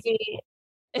Chelsea win.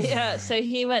 Yeah, so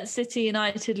he went City,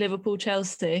 United, Liverpool,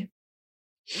 Chelsea.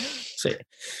 See.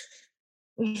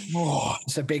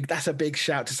 That's a big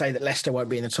shout to say that Leicester won't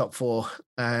be in the top four.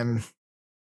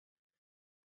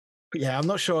 Yeah, I'm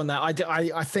not sure on that.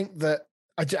 I think that,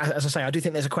 as I say, I do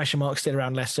think there's a question mark still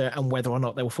around Leicester and whether or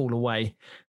not they will fall away.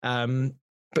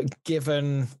 But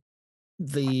given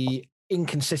the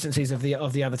inconsistencies of the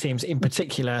other teams, in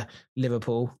particular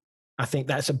Liverpool, I think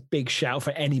that's a big shout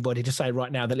for anybody to say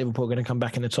right now that Liverpool are going to come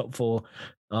back in the top four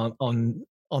on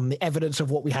the evidence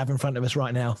of what we have in front of us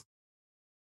right now.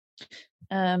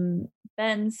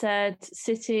 Ben said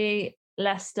City,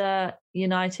 Leicester,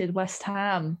 United, West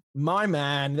Ham. My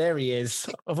man, there he is.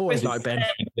 I've always liked Ben.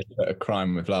 A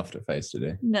crime with laughter face, did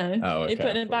he? No. Oh, okay. He put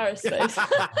an embarrassed face.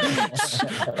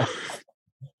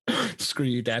 Screw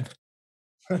you, Dan.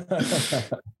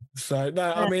 So,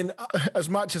 no, I mean, as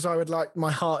much as I would like,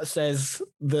 my heart says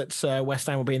that West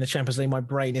Ham will be in the Champions League, my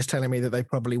brain is telling me that they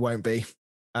probably won't be.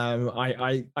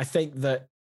 I think that,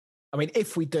 I mean,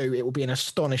 if we do, it will be an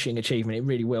astonishing achievement. It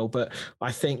really will. But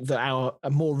I think that a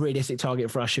more realistic target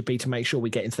for us should be to make sure we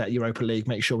get into that Europa League,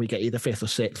 make sure we get either 5th or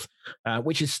 6th,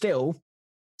 which is still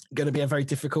going to be a very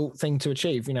difficult thing to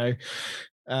achieve, you know,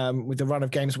 with the run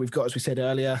of games we've got, as we said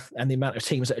earlier, and the amount of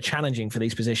teams that are challenging for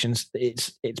these positions.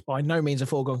 It's by no means a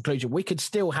foregone conclusion. We could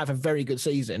still have a very good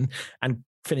season and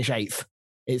finish 8th.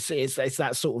 It's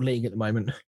that sort of league at the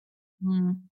moment.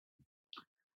 And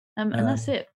that's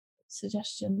it.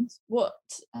 Suggestions. What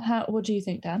do you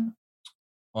think, Dan?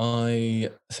 I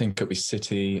think it'll be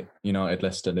City, United,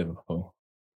 Leicester, Liverpool.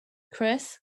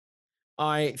 Chris?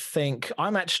 I think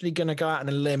I'm actually going to go out on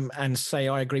a limb and say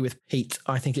I agree with Pete.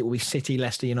 I think it will be City,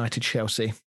 Leicester, United,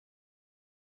 Chelsea.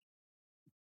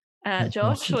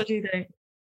 Josh, what do you think?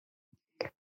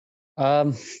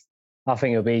 I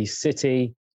think it'll be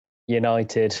City,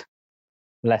 United,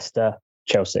 Leicester,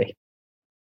 Chelsea.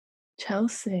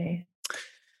 Chelsea.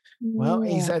 Well,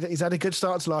 he's had a good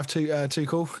start to life,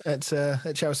 Tuchel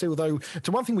at Chelsea. Although,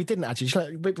 to one thing we didn't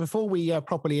actually, before we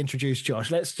properly introduce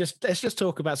Josh, let's just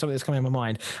talk about something that's coming in my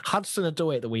mind.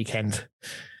 Hudson-Odoi at the weekend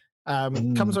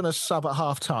comes on a sub at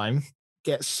half time,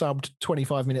 gets subbed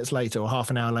 25 minutes later or half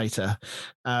an hour later.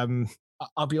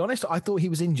 I'll be honest, I thought he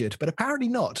was injured, but apparently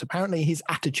not. Apparently his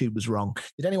attitude was wrong.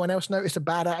 Did anyone else notice a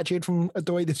bad attitude from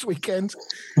Odoi this weekend?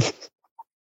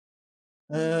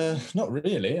 Not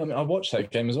really. I mean, I watched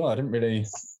that game as well. I didn't really.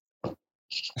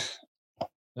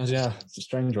 Yeah, it's a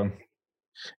strange one.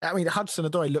 I mean,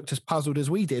 Hudson-Odoi looked as puzzled as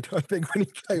we did, I think, when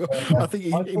he played. I think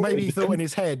he maybe thought in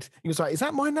his head, he was like, is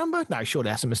that my number? No, surely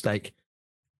that's a mistake.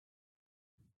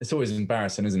 It's always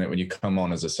embarrassing, isn't it, when you come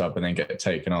on as a sub and then get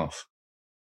taken off?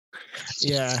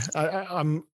 Yeah,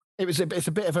 it's a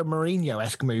bit of a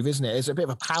Mourinho-esque move, isn't it? It's a bit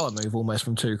of a power move almost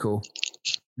from Tuchel.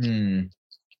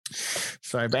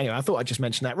 So, but anyway, I thought I'd just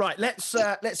mention that. Right, let's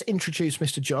introduce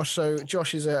Mr. Josh. So,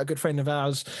 Josh is a good friend of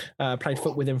ours. Played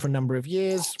foot with him for a number of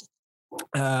years.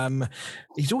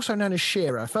 He's also known as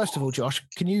Shearer. First of all, Josh,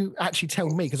 can you actually tell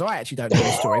me, because I actually don't know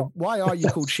the story, why are you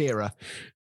called Shearer?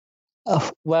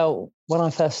 Well, when I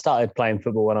first started playing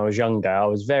football when I was younger, I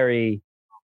was very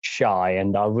shy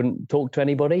and I wouldn't talk to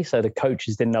anybody. So the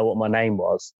coaches didn't know what my name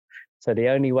was. So the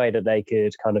only way that they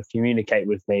could kind of communicate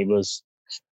with me was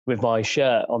with my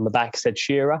shirt on the back said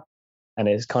Shearer, and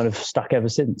it's kind of stuck ever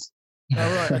since.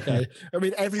 Oh, right, okay. I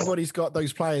mean, everybody's got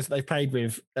those players that they've played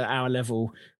with at our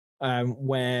level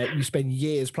where you spend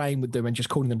years playing with them and just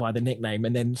calling them by the nickname,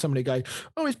 and then somebody go,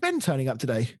 oh, is Ben turning up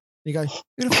today? And you go,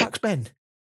 who the fuck's Ben?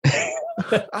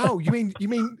 Oh, you mean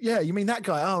that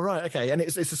guy? Oh, right, okay. And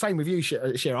it's the same with you,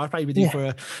 Shearer. I played with you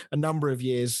for a number of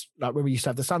years, like when we used to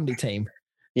have the Sunday team.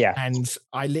 Yeah. And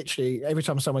I literally, every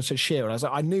time someone said Shearer, I was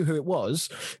like, I knew who it was.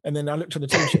 And then I looked on the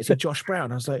team sheet, it said Josh Brown.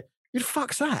 I was like, who the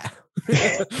fuck's that?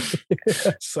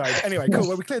 So anyway, cool.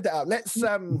 Well, we cleared that up.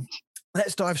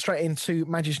 Let's dive straight into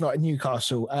Manchester United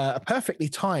Newcastle. A perfectly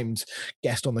timed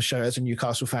guest on the show as a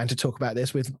Newcastle fan to talk about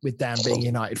this with Dan being a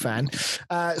United fan.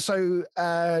 So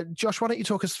Josh, why don't you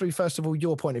talk us through, first of all,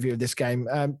 your point of view of this game?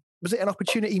 Was it an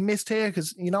opportunity missed here?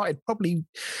 Because United probably,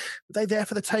 were they there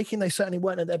for the taking? They certainly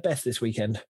weren't at their best this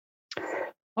weekend.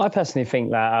 I personally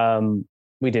think that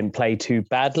we didn't play too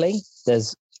badly.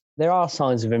 There are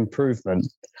signs of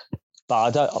improvement,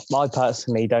 but I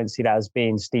personally don't see that as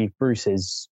being Steve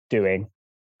Bruce's doing.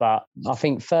 But I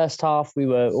think first half we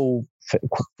were all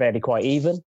fairly quite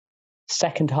even.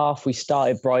 Second half we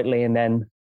started brightly and then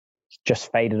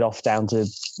just faded off down to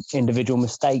individual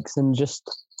mistakes and just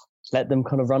let them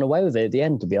kind of run away with it at the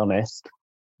end, to be honest.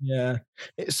 Yeah,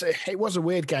 it was a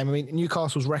weird game. I mean,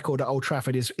 Newcastle's record at Old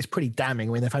Trafford is pretty damning.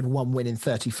 I mean, they've had one win in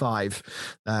 35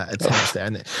 attempts there,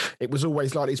 and it was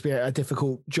always likely to be a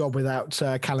difficult job without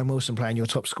Callum Wilson playing your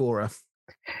top scorer.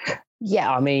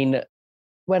 Yeah, I mean,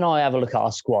 when I have a look at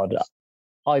our squad,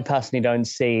 I personally don't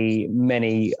see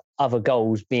many other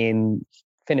goals being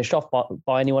finished off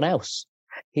by anyone else.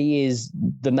 He is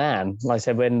the man. Like I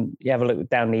said, when you have a look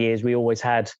down the years, we always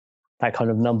had that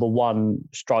kind of number one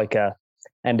striker,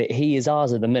 and he is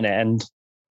ours at the minute. And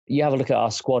you have a look at our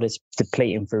squad, it's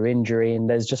depleting through injury, and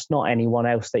there's just not anyone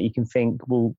else that you can think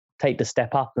will take the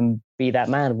step up and be that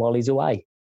man while he's away.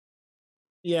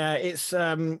 Yeah, it's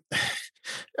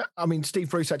I mean,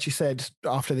 Steve Bruce actually said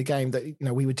after the game that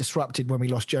we were disrupted when we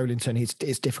lost Joelinton.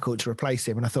 It's difficult to replace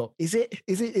him, and I thought, is it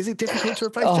difficult to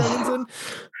replace Joelinton?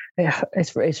 Yeah,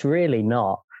 it's really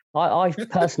not. I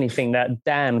personally think that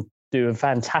Dan do a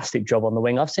fantastic job on the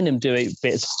wing. I've seen him do it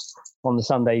bits on the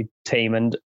Sunday team,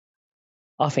 and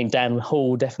I think Dan Hall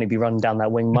will definitely be running down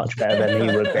that wing much better than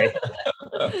he would be.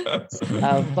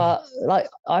 But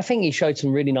I think he showed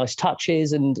some really nice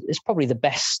touches, and it's probably the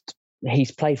best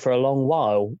he's played for a long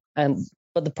while.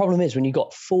 But the problem is when you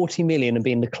got 40 million and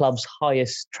being the club's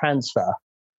highest transfer,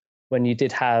 when you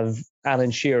did have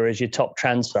Alan Shearer as your top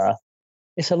transfer,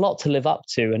 it's a lot to live up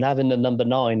to. And having the number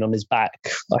 9 on his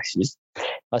back,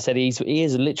 I said he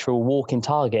is a literal walking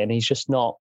target, and he's just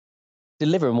not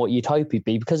delivering what you'd hope he'd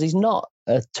be, because he's not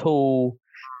a tall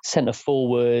centre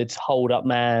forward hold up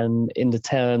man in the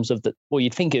terms of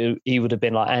you'd think he would have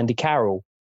been like Andy Carroll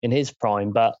in his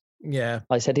prime. But yeah,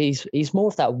 like I said, he's more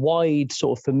of that wide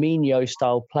sort of Firmino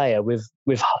style player with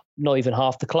not even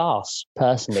half the class.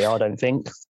 Personally, I don't think.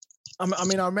 I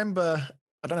mean, I remember.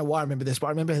 I don't know why I remember this, but I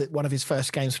remember one of his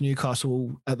first games for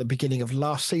Newcastle at the beginning of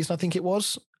last season, I think it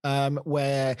was,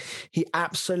 where he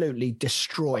absolutely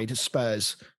destroyed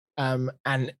Spurs.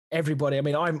 And everybody, I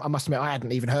mean, I must admit, I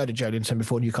hadn't even heard of Joelinton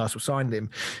before Newcastle signed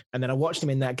him. And then I watched him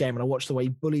in that game, and I watched the way he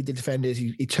bullied the defenders.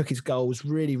 He took his goals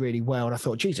really, really well. And I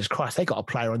thought, Jesus Christ, they got a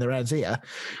player on their hands here.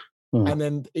 And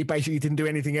then he basically didn't do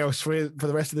anything else for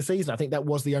the rest of the season. I think that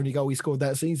was the only goal he scored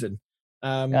that season.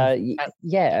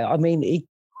 Yeah, I mean,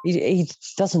 he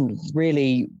doesn't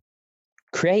really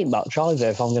create much either,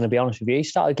 if I'm going to be honest with you. He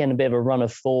started getting a bit of a run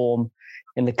of form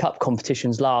in the cup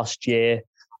competitions last year,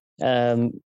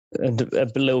 and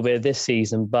a little bit of this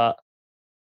season. But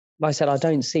like I said, I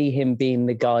don't see him being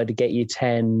the guy to get you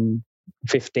 10,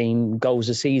 15 goals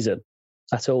a season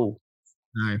at all.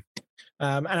 No.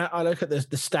 And I look at the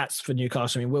stats for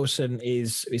Newcastle. I mean, Wilson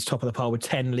is top of the pile with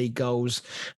 10 league goals,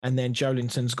 and then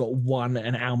Joelinton's got 1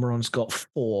 and Almiron's got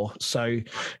 4. So,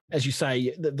 as you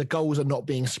say, the goals are not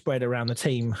being spread around the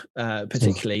team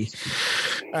particularly.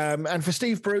 And for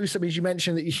Steve Bruce, I mean, as you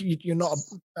mentioned that you're not.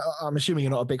 I'm assuming you're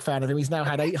not a big fan of him. He's now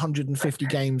had 850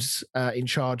 games in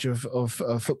charge of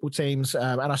football teams,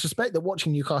 and I suspect that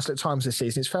watching Newcastle at times this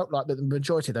season, it's felt like that the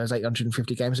majority of those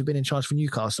 850 games have been in charge for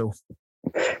Newcastle.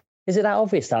 Is it that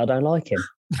obvious that I don't like him?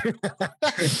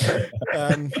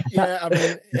 Yeah, I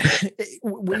mean,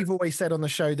 we've always said on the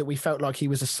show that we felt like he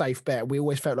was a safe bet. We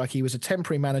always felt like he was a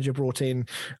temporary manager brought in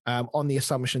on the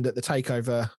assumption that the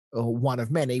takeover, or one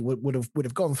of many, would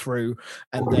have gone through,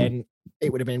 and then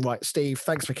it would have been right. Steve,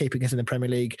 thanks for keeping us in the Premier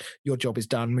League. Your job is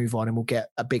done. Move on, and we'll get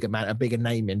a bigger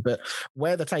name in. But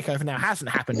where the takeover now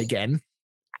hasn't happened again,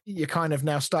 you're kind of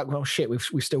now stuck. Well, shit, we've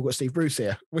still got Steve Bruce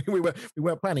here. We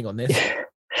weren't planning on this.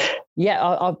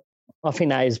 Yeah, I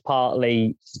think that is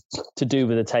partly to do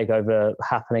with the takeover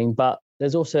happening, but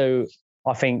there's also,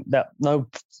 I think, that no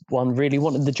one really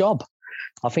wanted the job.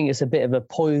 I think it's a bit of a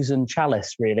poison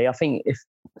chalice, really. I think if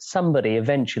somebody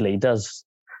eventually does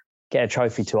get a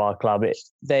trophy to our club,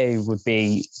 they would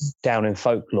be down in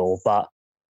folklore, but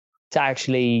to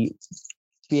actually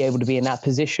be able to be in that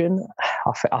position,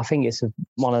 I think it's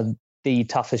one of the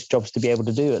toughest jobs to be able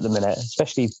to do at the minute,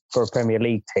 especially for a Premier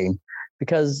League team.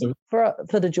 Because for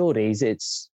the Geordies,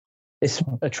 it's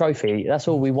a trophy. That's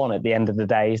all we want at the end of the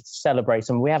day, is to celebrate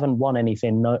them. We haven't won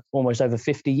anything almost over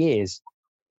 50 years.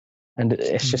 And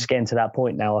it's just getting to that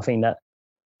point now. I think that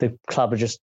the club are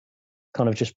just kind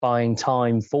of just buying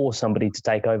time for somebody to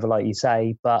take over, like you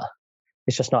say, but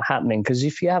it's just not happening. Because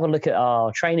if you have a look at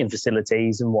our training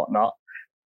facilities and whatnot,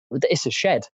 it's a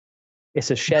shed. It's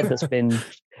a shed that's been,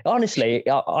 honestly,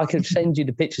 I could send you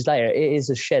the pictures later. It is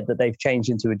a shed that they've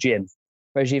changed into a gym.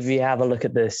 Whereas if you have a look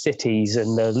at the Cities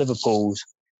and the Liverpools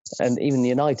and even the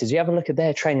Uniteds, you have a look at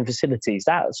their training facilities,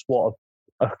 that's what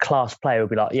a class player would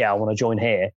be like, yeah, I want to join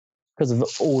here because of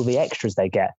all the extras they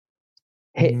get.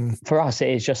 For us, it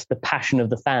is just the passion of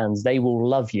the fans. They will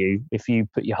love you if you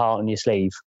put your heart on your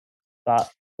sleeve.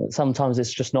 But sometimes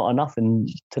it's just not enough in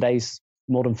today's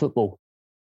modern football.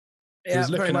 Yeah,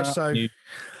 very much so.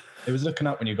 It was looking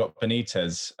up when you got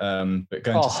Benitez, but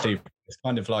going to Steve, it's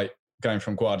kind of like going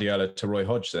from Guardiola to Roy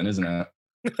Hodgson, isn't it?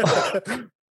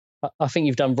 I think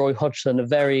you've done Roy Hodgson a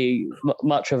very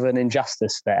much of an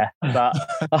injustice there. But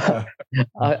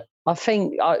I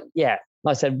think, like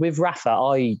I said, with Rafa,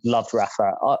 I loved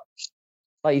Rafa.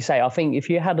 Like you say, I think if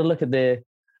you had a look at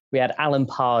we had Alan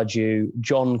Pardew,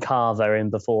 John Carver in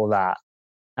before that.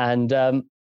 And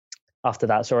after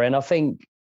that, and I think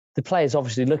the players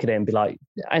obviously look at it and be like,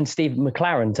 and Steve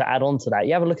McLaren to add on to that,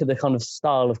 you have a look at the kind of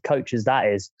style of coaches that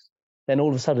is, then all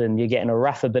of a sudden you're getting a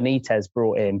Rafa Benitez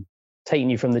brought in, taking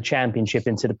you from the Championship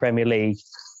into the Premier League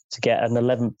to get an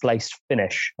 11th place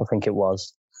finish, I think it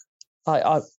was.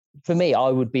 For me, I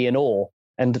would be in awe.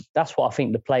 And that's what I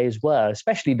think the players were,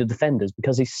 especially the defenders,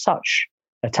 because he's such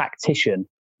a tactician.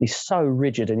 He's so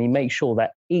rigid and he makes sure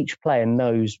that each player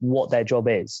knows what their job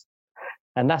is.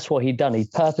 And that's what he'd done. He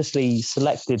purposely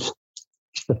selected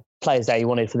the players that he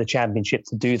wanted for the Championship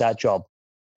to do that job.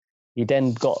 He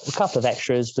then got a couple of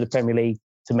extras for the Premier League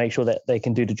to make sure that they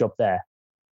can do the job there.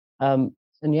 And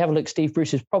you have a look, Steve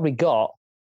Bruce has probably got,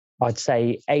 I'd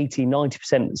say, 80,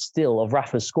 90% still of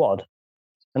Rafa's squad.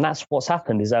 And that's what's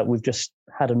happened, is that we've just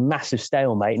had a massive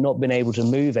stalemate, not been able to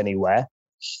move anywhere.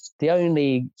 The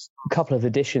only couple of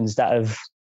additions that have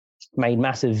made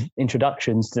massive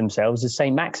introductions to themselves is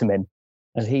St. Maximin.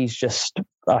 And he's just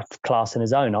a class in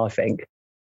his own, I think.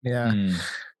 Yeah.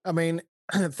 I mean,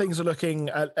 things are looking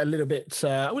a little bit,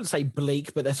 I wouldn't say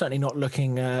bleak, but they're certainly not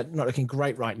looking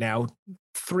great right now.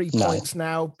 3 points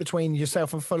now between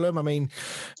yourself and Fulham. I mean,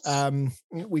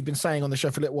 we've been saying on the show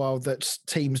for a little while that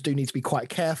teams do need to be quite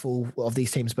careful of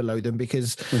these teams below them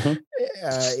because, 1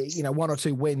 or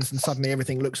 2 wins and suddenly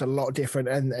everything looks a lot different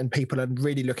and people are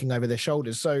really looking over their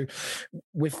shoulders. So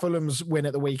with Fulham's win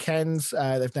at the weekend,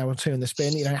 they've now won 2 in the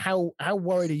spin. How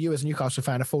worried are you as a Newcastle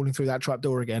fan of falling through that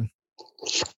trapdoor again?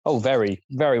 Oh, very,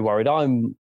 very worried.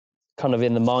 I'm kind of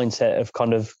in the mindset of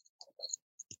kind of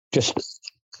just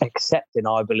accepting,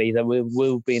 I believe, that we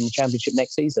will be in the Championship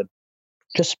next season.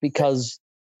 Just because,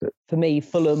 for me,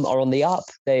 Fulham are on the up.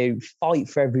 They fight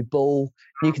for every ball.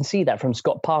 You can see that from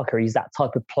Scott Parker. He's that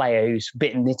type of player who's a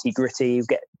bit nitty-gritty,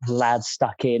 get lads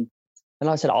stuck in. And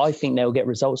like I said, I think they'll get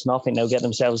results, and I think they'll get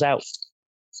themselves out.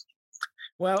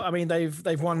 Well, I mean,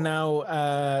 they've won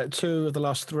now 2 of the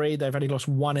last 3. They've only lost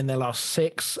 1 in their last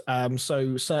 6.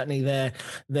 So certainly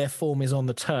their form is on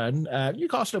the turn.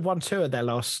 Newcastle have won 2 of their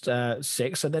last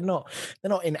 6, so they're not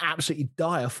in absolutely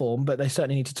dire form, but they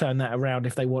certainly need to turn that around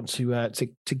if they want to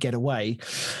get away.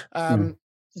 Dan,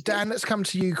 let's come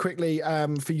to you quickly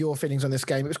for your feelings on this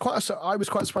game. I was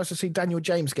quite surprised to see Daniel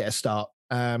James get a start,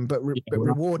 but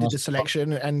rewarded the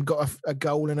selection and got a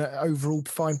goal and an overall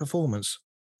fine performance.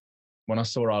 When I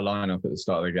saw our lineup at the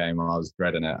start of the game, I was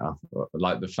dreading it.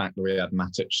 Like the fact that we had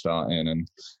Matic starting.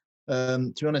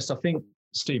 And to be honest, I think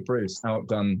Steve Bruce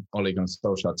outdone Ole Gunnar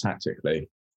Solskjaer tactically.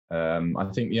 I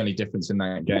think the only difference in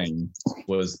that game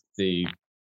was the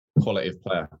quality of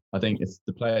player. I think if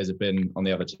the players had been on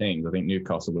the other teams, I think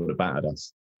Newcastle would have battered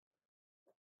us.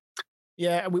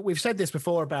 Yeah, we've said this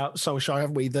before about Solskjaer,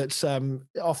 haven't we? That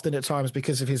often at times,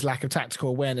 because of his lack of tactical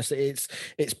awareness, it's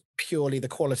purely the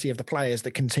quality of the players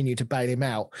that continue to bail him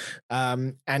out.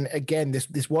 And again,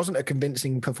 this wasn't a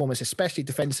convincing performance, especially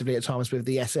defensively at times with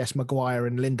the SS Maguire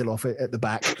and Lindelof at the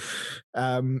back.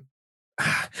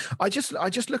 I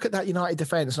just look at that United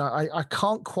defence, and I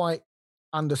can't quite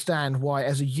understand why,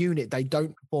 as a unit, they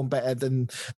don't perform better than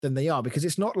they are, because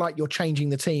it's not like you're changing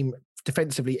the team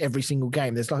defensively every single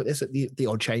game. There's the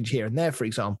odd change here and there, for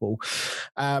example.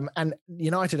 And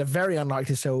United are very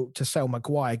unlikely to sell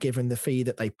Maguire given the fee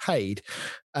that they paid.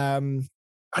 I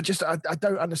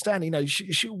don't understand.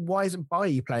 Why isn't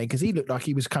Bailly playing? Because he looked like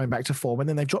he was coming back to form, and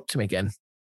then they dropped him again.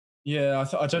 Yeah,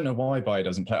 I don't know why Bailly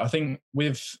doesn't play. I think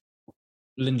with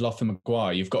Lindelof and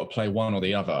Maguire, you've got to play one or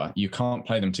the other. You can't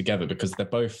play them together because they're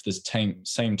both the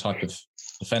same type of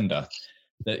defender.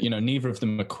 That neither of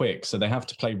them are quick, so they have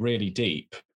to play really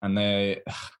deep, and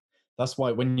that's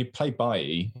why when you play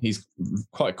Bailly, he's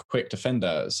quite a quick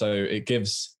defender, so it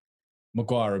gives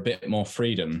Maguire a bit more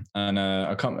freedom. And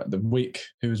I can't remember the week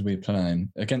who was we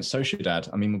playing against Sociedad.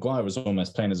 I mean, Maguire was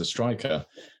almost playing as a striker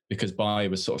because Bailly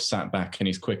was sort of sat back and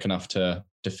he's quick enough to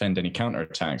defend any counter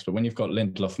attacks. But when you've got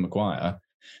Lindelof and Maguire,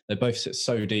 they both sit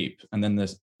so deep, and then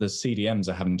the CDMs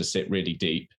are having to sit really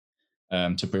deep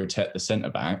to protect the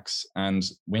centre-backs, and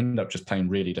we end up just playing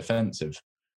really defensive.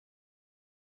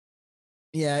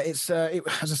 Yeah, as I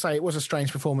say, it was a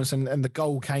strange performance, and the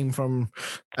goal came from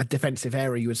a defensive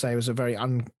error. You would say it was a very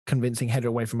unconvincing header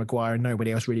away from Maguire, and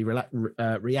nobody else really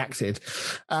reacted.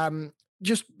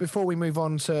 Just before we move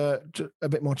on to a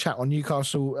bit more chat on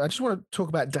Newcastle, I just want to talk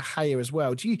about De Gea as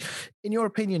well. In your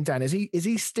opinion, Dan, is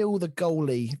he still the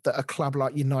goalie that a club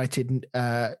like United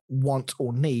want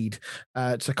or need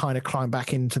to kind of climb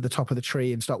back into the top of the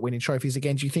tree and start winning trophies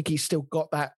again? Do you think he's still got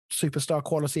that superstar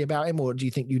quality about him, or do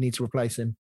you think you need to replace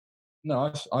him?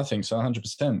 No, I think so,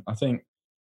 100%. I think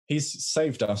he's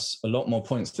saved us a lot more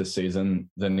points this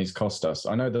season than he's cost us.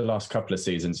 I know the last couple of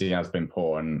seasons he has been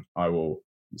poor, and I will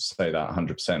say that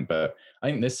 100%, but I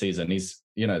think this season he's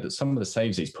that some of the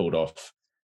saves he's pulled off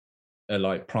are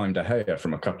like prime De Gea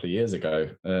from a couple of years ago,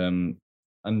 and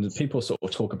people sort of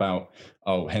talk about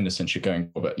Henderson should go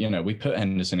in, but we put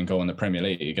Henderson in goal in the Premier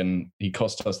League and he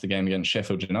cost us the game against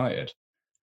Sheffield United.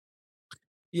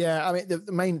 Yeah, I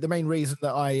mean the main reason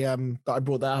that I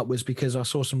brought that up was because I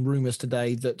saw some rumours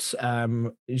today that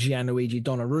Gianluigi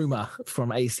Donnarumma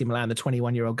from AC Milan, the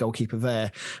 21-year-old goalkeeper there,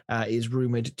 is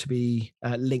rumoured to be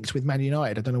linked with Man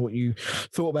United. I don't know what you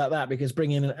thought about that, because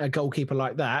bringing in a goalkeeper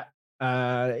like that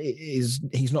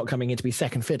he's not coming in to be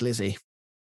second fiddle, is he?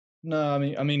 No,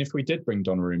 I mean, if we did bring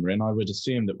Donnarumma in, I would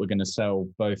assume that we're going to sell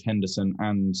both Henderson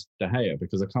and De Gea,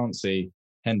 because I can't see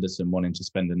Henderson wanting to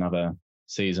spend another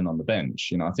season on the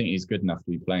bench. I think he's good enough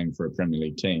to be playing for a Premier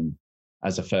League team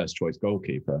as a first choice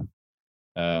goalkeeper.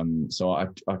 So I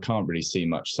can't really see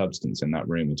much substance in that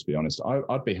rumour, to be honest.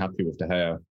 I'd be happy with De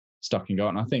Gea stuck in goal,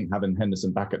 and I think having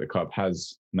Henderson back at the club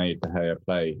has made De Gea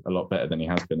play a lot better than he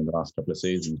has been in the last couple of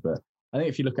seasons. But I think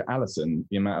if you look at Alisson,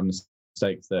 the amount of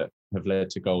mistakes that have led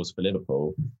to goals for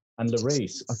Liverpool, and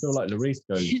Lloris, I feel like Lloris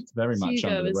goes very much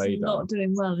under the radar. He's not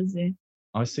doing well, is he?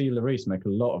 I see Lloris make a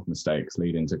lot of mistakes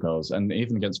leading to goals, and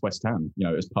even against West Ham,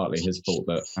 it was partly his fault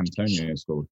that Antonio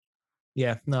scored.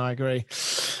 Yeah, no, I agree.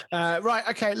 Right,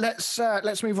 okay, let's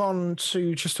move on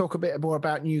to just talk a bit more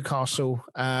about Newcastle.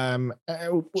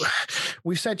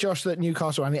 We've said, Josh, that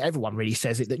Newcastle, I mean, everyone really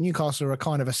says it, that Newcastle are a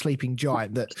kind of a sleeping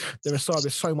giant, that they're a side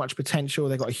with so much potential.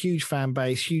 They've got a huge fan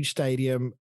base, huge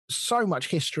stadium, so much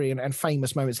history and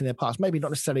famous moments in their past. Maybe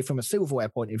not necessarily from a silverware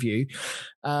point of view,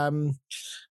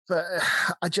 but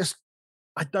I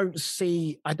don't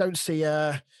see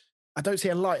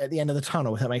a light at the end of the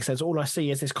tunnel, if that makes sense. All I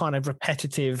see is this kind of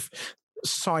repetitive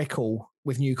cycle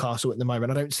with Newcastle at the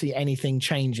moment. I don't see anything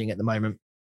changing at the moment.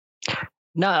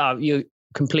 No, you're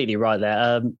completely right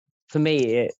there. For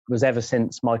me, it was ever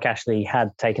since Mike Ashley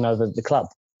had taken over the club.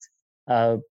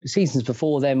 Seasons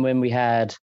before then, when we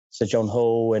had Sir John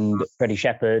Hall and Freddie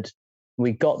Shepherd,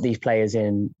 we got these players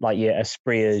in like your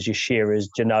Asprias, your Shearers,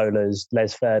 Janolas,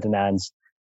 Les Ferdinands.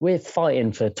 We're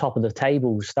fighting for top of the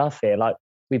table stuff here. Like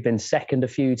we've been second a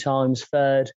few times,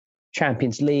 third,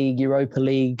 Champions League, Europa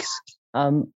Leagues.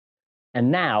 And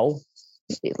now,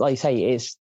 like you say,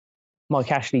 it's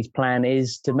Mike Ashley's plan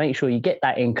is to make sure you get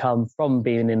that income from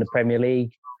being in the Premier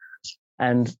League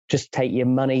and just take your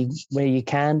money where you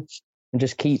can and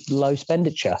just keep low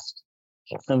expenditure.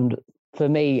 And for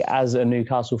me, as a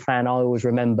Newcastle fan, I always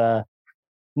remember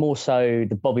more so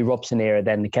the Bobby Robson era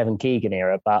than the Kevin Keegan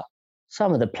era. But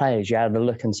some of the players, you had a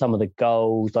look and some of the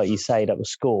goals, like you say, that were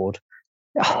scored,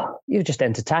 you're just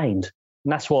entertained.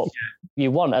 And that's what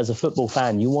you want as a football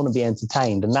fan. You want to be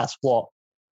entertained. And that's what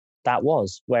that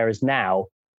was. Whereas now,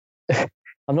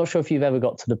 I'm not sure if you've ever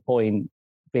got to the point,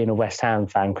 being a West Ham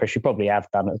fan, Chris, you probably have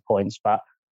done at points, but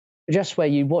just where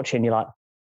you watch it and you're like,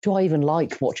 do I even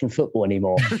like watching football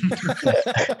anymore?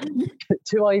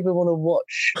 Do I even want to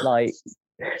watch like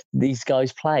these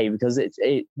guys play? Because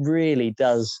it really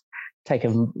does take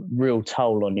a real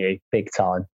toll on you, big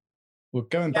time. Well,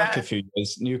 going back a few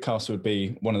years, Newcastle would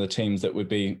be one of the teams that would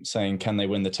be saying, can they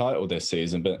win the title this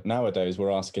season? But nowadays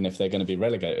we're asking if they're going to be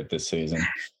relegated this season.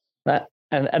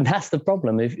 And that's the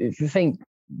problem. If you think,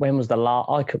 when was the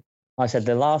last, I said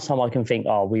the last time I can think,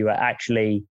 we were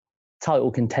actually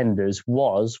title contenders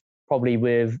was probably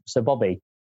with Sir Bobby,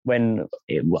 when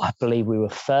I believe we were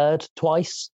third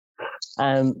twice,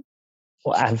 and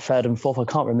third and fourth. I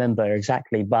can't remember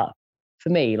exactly, but for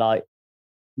me, like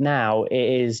now it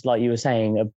is like you were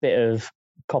saying, a bit of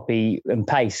copy and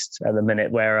paste at the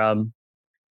minute, where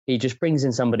he just brings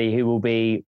in somebody who will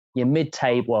be your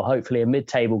mid-table, well, hopefully a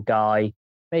mid-table guy,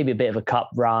 maybe a bit of a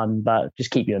cup run, but just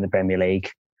keep you in the Premier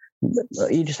League.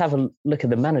 You just have a look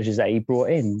at the managers that he brought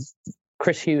in.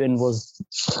 Chris Hughton was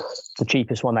the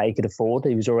cheapest one that he could afford.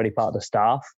 He was already part of the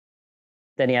staff.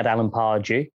 Then he had Alan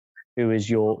Pardew, who was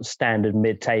your standard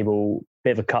mid-table,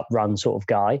 bit of a cup run sort of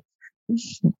guy.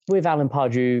 With Alan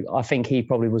Pardew, I think he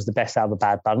probably was the best out of the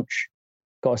bad bunch.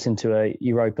 Got us into a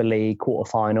Europa League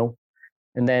quarter-final.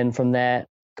 And then from there,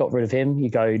 got rid of him.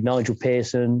 You go Nigel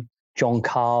Pearson, John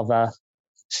Carver,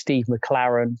 Steve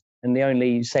McLaren, and the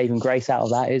only saving grace out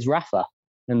of that is Rafa.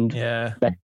 And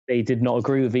they did not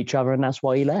agree with each other, and that's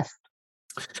why he left.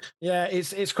 Yeah,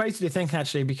 it's crazy to think,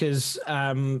 actually, because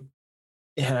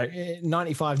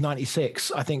 95,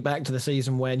 96, I think back to the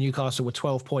season where Newcastle were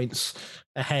 12 points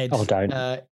ahead in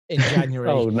January.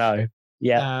 Oh, no.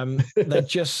 Yeah. They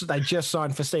just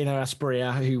signed Faustino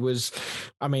Asprilla, who was,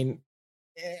 I mean,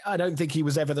 I don't think he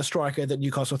was ever the striker that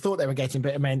Newcastle thought they were getting,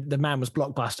 but I mean, the man was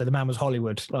blockbuster. The man was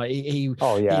Hollywood. Like he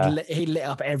lit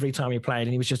up every time he played,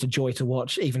 and he was just a joy to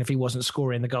watch, even if he wasn't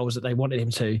scoring the goals that they wanted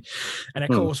him to. And of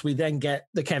course, we then get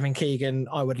the Kevin Keegan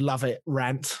 "I would love it"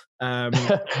 rant. And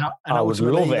I would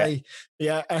love it.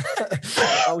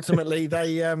 Ultimately,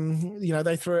 they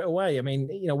they threw it away. I mean,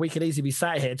 we could easily be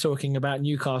sat here talking about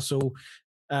Newcastle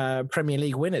Premier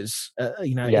League winners,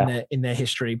 in their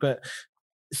history, but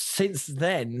since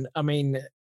then, I mean,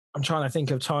 I'm trying to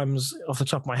think of times off the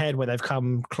top of my head where they've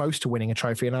come close to winning a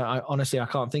trophy, and I honestly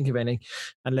can't think of any,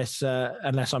 unless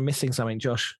I'm missing something,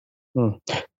 Josh. Well,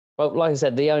 like I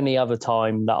said, the only other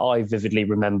time that I vividly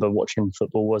remember watching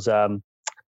football was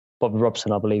Bobby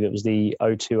Robson. I believe it was the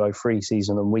 02-03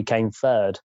 season, and we came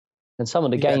third. And some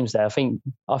of the games there, I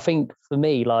think for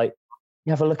me, like,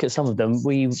 you have a look at some of them.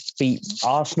 We beat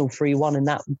Arsenal 3-1 in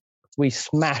that. We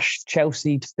smashed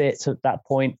Chelsea to bits at that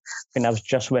point. I think that was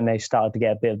just when they started to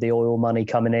get a bit of the oil money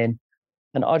coming in.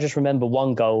 And I just remember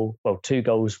two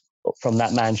goals from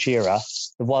that man Shearer,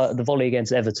 the volley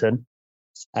against Everton,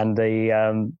 and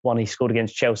the one he scored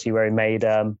against Chelsea where he made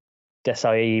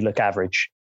Desailly look average.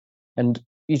 And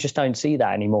you just don't see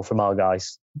that anymore from our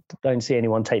guys. Don't see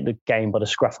anyone take the game by the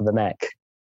scruff of the neck.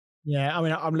 Yeah, I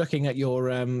mean, I'm looking at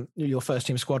your first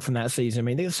team squad from that season. I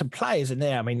mean, there's some players in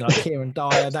there. I mean, like Kieran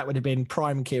Dyer, that would have been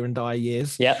prime Kieran Dyer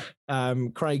years. Yeah.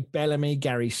 Craig Bellamy,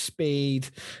 Gary Speed,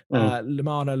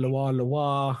 Lamana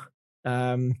Loire,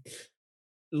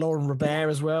 Lauren Robert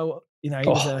as well. He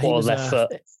was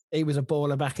a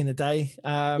baller back in the day.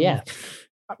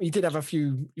 He did have a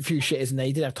few shitters in there.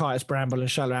 He did have Titus Bramble and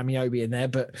Shola Amiobi in there,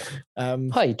 but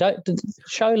hey,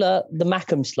 Shola, the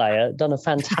Mackham Slayer, done a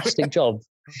fantastic job.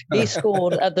 He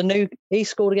scored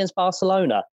against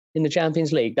Barcelona in the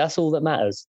Champions League. That's all that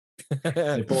matters.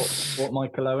 They bought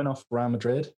Michael Owen off Real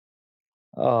Madrid.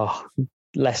 Oh,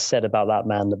 less said about that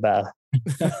man, the better.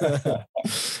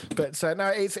 But no,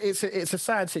 it's a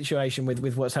sad situation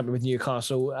with what's happening with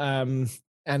Newcastle. And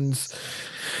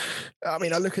I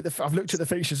mean, I've looked at the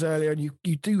fixtures earlier, and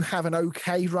you do have an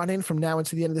okay run in from now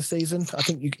until the end of the season. I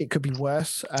think it could be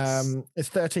worse. There's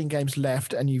 13 games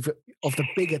left, and of the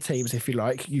bigger teams, if you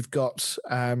like, you've got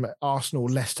Arsenal,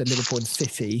 Leicester, Liverpool, and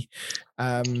City.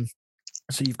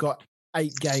 So you've got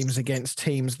 8 games against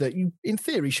teams that you, in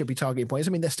theory, should be targeting points.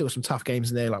 I mean, there's still some tough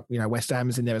games in there, like West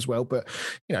Ham's in there as well, but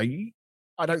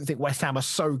I don't think West Ham are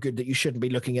so good that you shouldn't be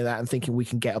looking at that and thinking we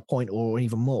can get a point or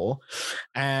even more.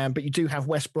 But you do have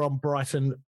West Brom,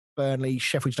 Brighton, Burnley,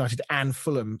 Sheffield United and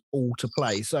Fulham all to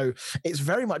play. So it's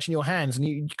very much in your hands. And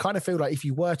you kind of feel like if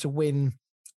you were to win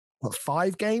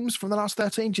 5 games from the last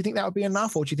 13, do you think that would be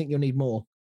enough, or do you think you'll need more?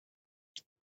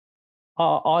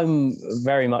 I'm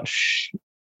very much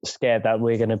scared that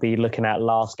we're going to be looking at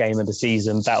last game of the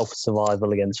season, battle for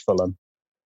survival against Fulham.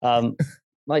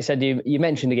 Like I said, you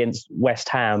mentioned against West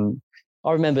Ham.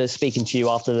 I remember speaking to you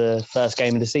after the first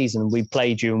game of the season. We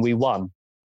played you and we won.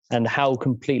 And how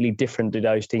completely different do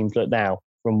those teams look now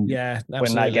from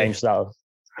when that game started?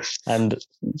 And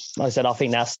like I said, I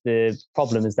think that's the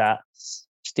problem, is that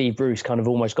Steve Bruce kind of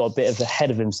almost got a bit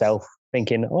ahead of himself,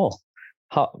 thinking,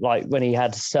 like when he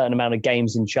had a certain amount of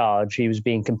games in charge, he was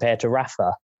being compared to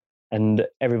Rafa. And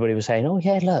everybody was saying,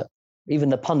 look. Even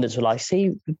the pundits were like,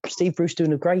 see, Steve Bruce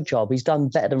doing a great job. He's done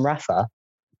better than Rafa.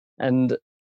 And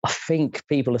I think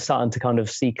people are starting to kind of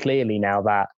see clearly now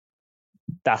that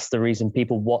that's the reason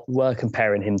people were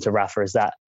comparing him to Rafa, is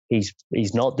that he's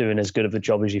not doing as good of a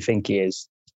job as you think he is.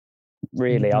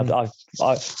 Really,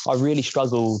 mm-hmm. I really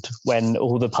struggled when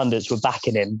all the pundits were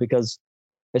backing him, because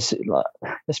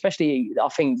especially I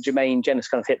think Jermaine Jenas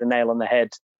kind of hit the nail on the head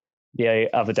the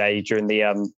other day during the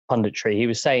punditry. He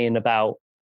was saying about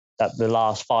that the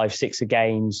last 5-6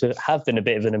 games have been a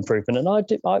bit of an improvement.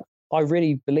 And I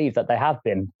really believe that they have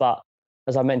been. But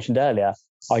as I mentioned earlier,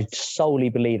 I solely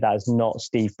believe that is not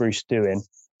Steve Bruce doing.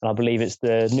 And I believe it's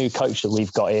the new coach that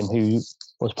we've got in, who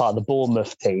was part of the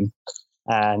Bournemouth team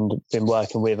and been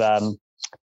working with, I think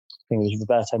it was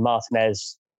Roberto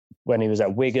Martinez when he was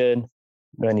at Wigan,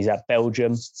 when he's at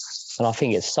Belgium. And I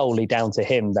think it's solely down to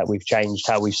him that we've changed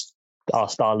our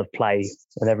style of play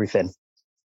and everything.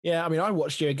 Yeah, I mean, I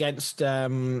watched you against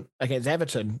Everton,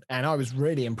 and I was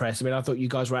really impressed. I mean, I thought you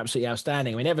guys were absolutely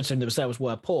outstanding. I mean, Everton themselves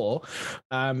were poor,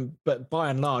 but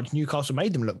by and large, Newcastle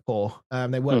made them look poor.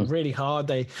 They worked really hard.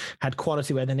 They had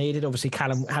quality where they needed. Obviously,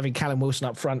 having Callum Wilson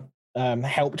up front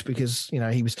helped, because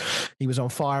he was on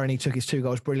fire and he took his 2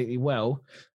 goals brilliantly well.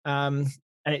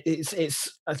 And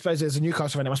it's I suppose as a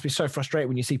Newcastle fan, it must be so frustrating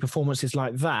when you see performances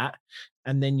like that,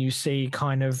 and then you see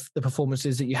kind of the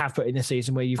performances that you have put in this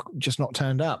season where you've just not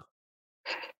turned up.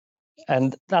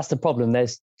 And that's the problem.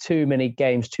 There's too many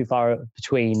games too far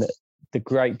between the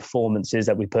great performances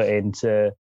that we put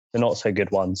into the not so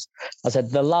good ones. I said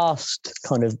the last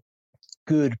kind of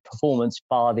good performance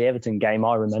bar the Everton game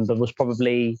I remember was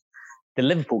probably the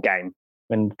Liverpool game,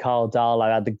 when Carl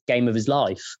Darlow had the game of his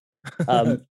life.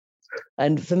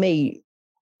 And for me,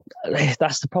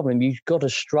 that's the problem. You've got to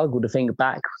struggle to think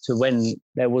back to when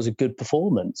there was a good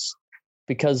performance.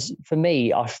 Because for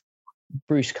me,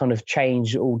 Bruce kind of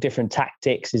changed all different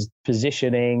tactics, his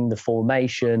positioning, the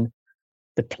formation,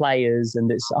 the players. And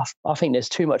I think there's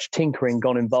too much tinkering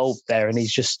gone involved there. And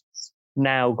he's just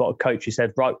now got a coach who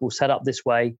said, right, we'll set up this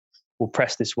way, we'll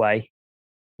press this way.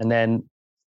 And then,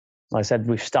 like I said,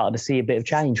 we've started to see a bit of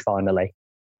change finally.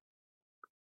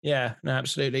 Yeah, no,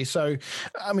 absolutely. So,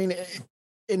 I mean,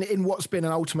 in what's been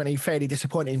an ultimately fairly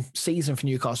disappointing season for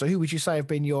Newcastle, who would you say have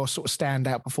been your sort of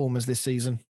standout performers this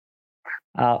season?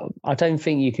 I don't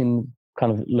think you can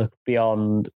kind of look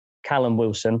beyond Callum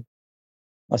Wilson.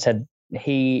 I said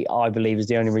I believe, is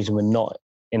the only reason we're not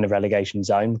in the relegation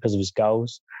zone, because of his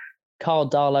goals. Carl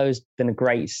Darlow has been a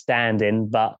great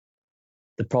stand-in, but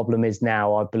the problem is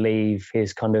now, I believe,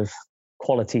 his kind of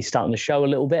quality starting to show a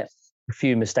little bit. A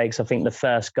few mistakes. I think the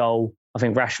first goal,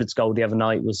 Rashford's goal the other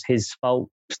night, was his fault.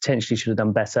 Potentially should have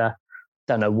done better.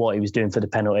 Don't know what he was doing for the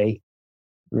penalty.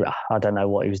 I don't know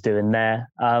what he was doing there.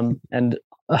 And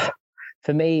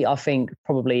for me, I think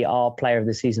probably our player of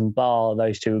the season, bar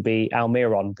those two, would be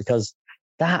Almiron, because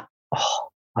I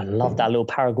love that little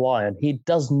Paraguayan. He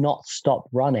does not stop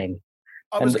running.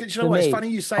 I was, you know what, it's funny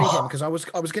you say him, because I was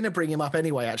going to bring him up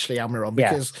anyway, actually, Almiron,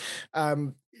 because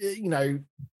you know,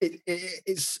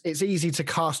 it's easy to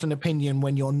cast an opinion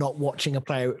when you're not watching a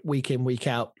player week in, week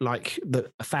out, like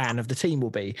a fan of the team will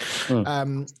be.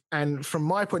 And from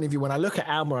my point of view, when I look at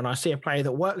Almiron, I see a player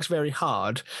that works very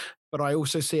hard, but I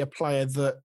also see a player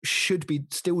that should be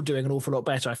still doing an awful lot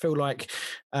better. I feel like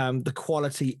the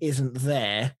quality isn't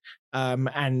there,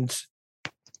 and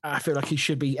I feel like he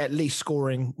should be at least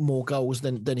scoring more goals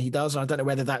than he does. I don't know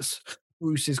whether that's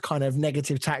Bruce's kind of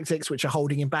negative tactics which are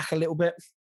holding him back a little bit.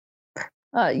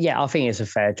 Yeah, I think it's a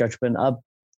fair judgment. Like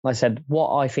I said,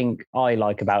 what I think I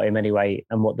like about him anyway,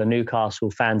 and what the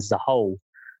Newcastle fans as a whole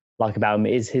like about him,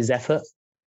 is his effort.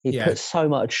 He puts so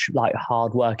much like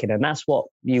hard work in, and that's what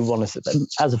you want to see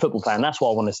as a football fan. That's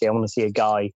what I want to see. I want to see a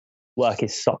guy work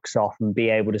his socks off and be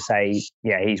able to say,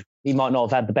 yeah, he might not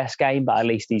have had the best game, but at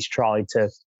least he's tried to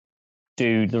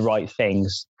do the right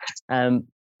things. Like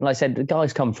I said, the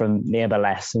guys come from the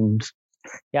MLS, and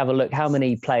you have a look how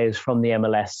many players from the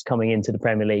MLS coming into the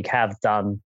Premier League have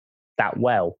done that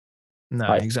well.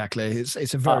 No, exactly.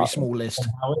 It's a very small list.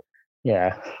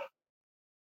 Yeah.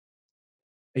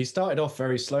 He started off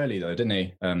very slowly though, didn't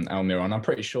he, Almiron? I'm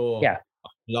pretty sure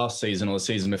last season or the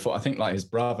season before, I think like his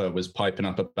brother was piping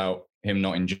up about him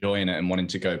not enjoying it and wanting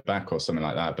to go back or something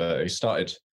like that. But he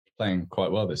started playing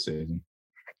quite well this season.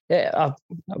 Yeah,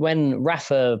 when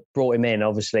Rafa brought him in,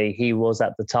 obviously he was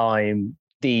at the time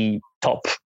the top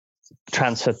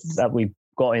transfer that we've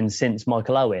got in since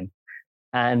Michael Owen.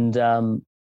 And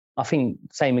I think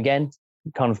same again,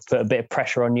 kind of put a bit of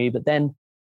pressure on you. But then,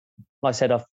 like I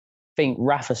said, I think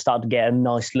Rafa started to get a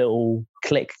nice little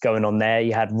click going on there.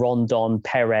 You had Rondon,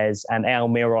 Perez and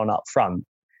Almiron up front.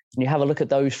 And you have a look at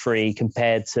those three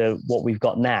compared to what we've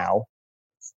got now.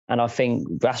 And I think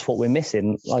that's what we're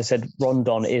missing. Like I said,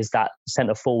 Rondon is that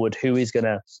centre forward who is going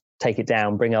to take it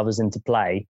down, bring others into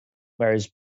play, whereas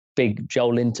big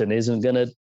Joel Linton isn't going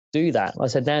to do that. Like I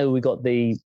said, now we've got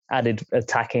the added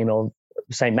attacking of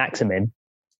St. Maximin.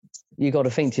 You've got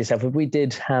to think to yourself, if we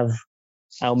did have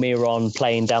Almiron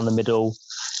playing down the middle,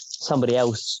 somebody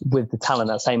else with the talent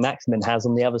that St. Maximin has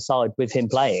on the other side with him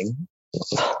playing,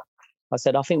 I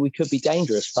said, I think we could be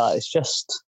dangerous, but it's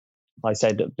just, like I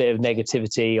said, a bit of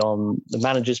negativity on the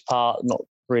manager's part, not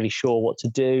really sure what to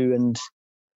do. And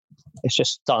it's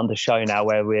just starting to show now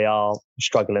where we are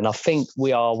struggling. I think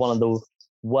we are one of the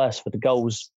worst for the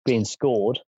goals being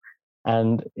scored.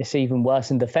 And it's even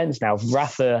worse in defence now.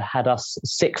 Rafa had us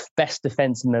 6th best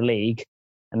defence in the league,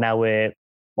 and now we're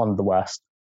one of the worst.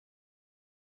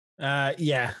 I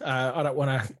don't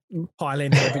want to pile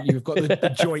in here, but you've got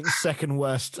the joint second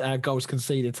worst goals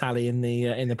conceded tally in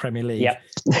the Premier League. Yep,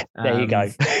 there you go.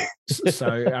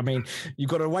 So, I mean, you've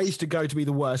got a ways to go to be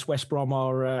the worst. West Brom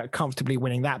are comfortably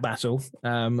winning that battle,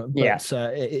 but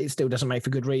it still doesn't make for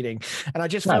good reading. And I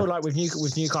just feel like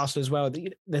with Newcastle as well,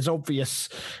 there's obvious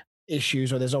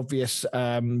issues, or there's obvious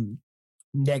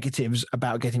negatives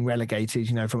about getting relegated,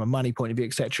 you know, from a money point of view,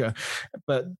 etc.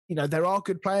 But, you know, there are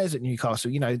good players at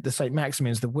Newcastle, you know, the St.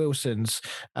 Maximins, the Wilsons,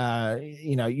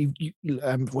 you know,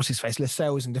 what's his face,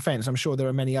 Lascelles in defence. I'm sure there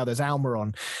are many others,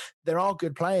 Almiron. There are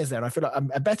good players there. And I feel like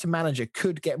a better manager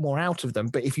could get more out of them.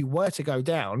 But if you were to go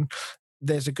down,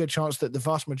 there's a good chance that the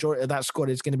vast majority of that squad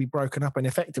is going to be broken up, and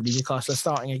effectively Newcastle are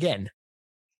starting again.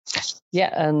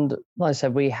 Yeah, and like I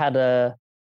said, we had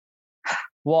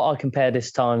what I compare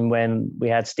this time when we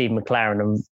had Steve McLaren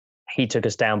and he took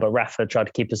us down, but Rafa tried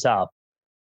to keep us up,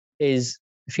 is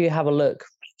if you have a look,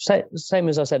 same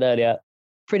as I said earlier,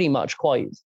 pretty much quite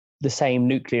the same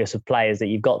nucleus of players that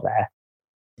you've got there.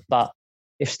 But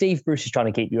if Steve Bruce is trying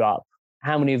to keep you up,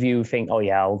 how many of you think, oh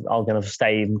yeah, I'm going to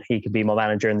stay and he could be my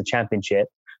manager in the Championship,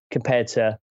 compared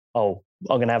to, oh,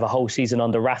 I'm going to have a whole season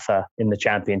under Rafa in the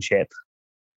Championship?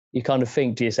 You kind of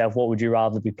think to yourself, what would you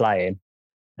rather be playing?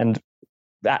 And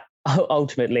that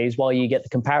ultimately is why you get the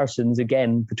comparisons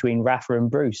again between Rafa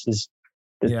and Bruce, is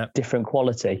the different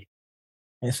quality.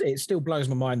 It still blows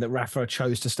my mind that Rafa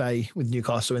chose to stay with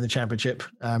Newcastle in the Championship.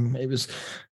 It was,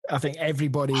 I think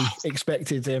everybody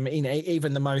expected him, you know,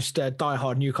 even the most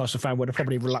diehard Newcastle fan would have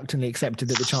probably reluctantly accepted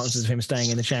that the chances of him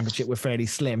staying in the Championship were fairly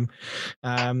slim.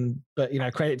 But, you know,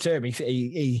 credit to him.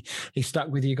 He stuck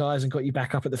with you guys and got you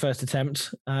back up at the first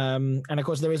attempt. And of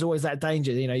course, there is always that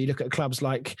danger. You know, you look at clubs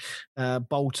like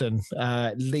Bolton,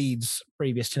 Leeds,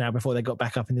 previous to now, before they got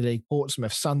back up in the league,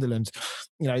 Portsmouth, Sunderland.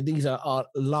 You know, these are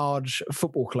large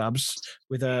football clubs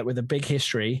with a big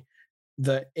history,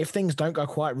 that if things don't go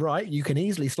quite right, you can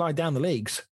easily slide down the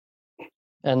leagues.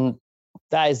 And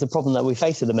that is the problem that we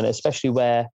face at the minute, especially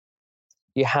where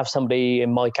you have somebody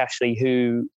in Mike Ashley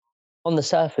who, on the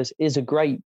surface, is a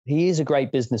great he is a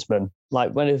great businessman.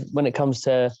 Like when it comes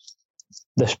to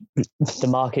the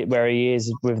market where he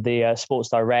is with the Sports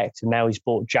Direct, and now he's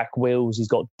bought Jack Wills, he's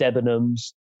got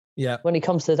Debenhams. Yeah. When it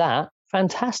comes to that,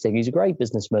 fantastic. He's a great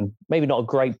businessman. Maybe not a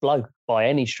great bloke by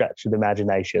any stretch of the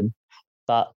imagination,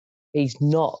 but he's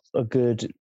not a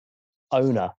good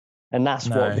owner. And that's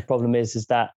what the problem is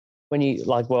that when you,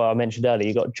 like what I mentioned earlier,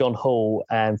 you got John Hall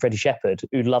and Freddie Shepherd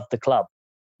who loved the club.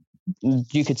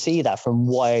 You could see that from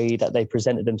way that they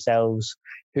presented themselves,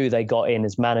 who they got in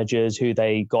as managers, who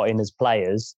they got in as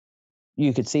players.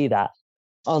 You could see that.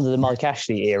 Under the Mike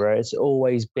Ashley era, it's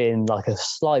always been like a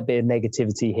slight bit of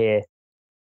negativity here.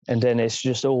 And then it's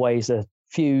just always a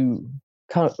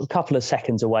couple of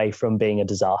seconds away from being a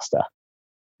disaster.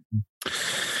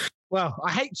 Well,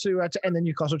 I hate to end the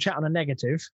Newcastle chat on a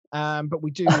negative, but we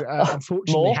do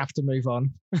unfortunately have to move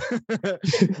on.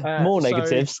 More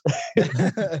negatives.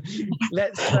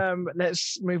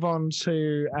 Let's move on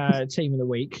to team of the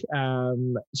week.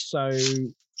 So,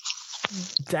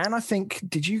 Dan, I think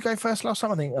did you go first last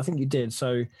time? I think you did.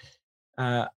 So.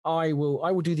 I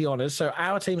will do the honours. So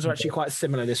our teams are actually quite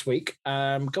similar this week.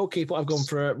 Goalkeeper, I've gone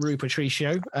for Rui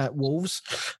Patricio at Wolves.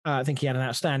 I think he had an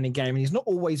outstanding game, and he's not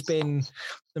always been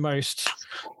the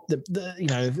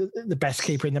best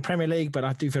keeper in the Premier League, but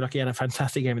I do feel like he had a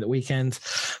fantastic game at the weekend.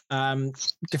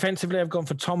 Defensively, I've gone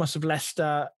for Thomas of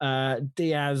Leicester,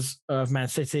 Diaz of Man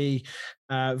City,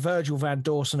 Virgil van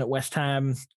Dawson at West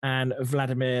Ham, and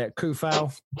Vladimir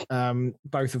Kufal,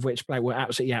 both of which were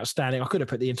absolutely outstanding. I could have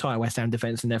put the entire West Ham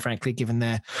defence in there, frankly, given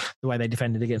the way they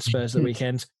defended against Spurs at the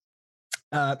weekend.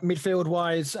 Midfield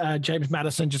wise, James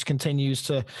Maddison just continues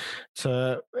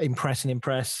to impress.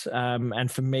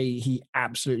 And for me, he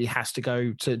absolutely has to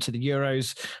go to the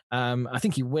Euros. I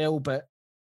think he will, but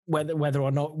whether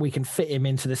or not we can fit him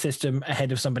into the system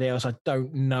ahead of somebody else, I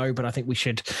don't know. But I think we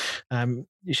should.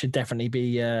 You should definitely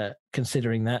be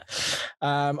considering that.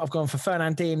 I've gone for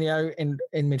Fernandinho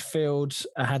in midfield.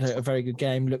 I had a very good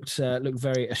game. Looked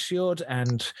very assured,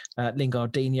 and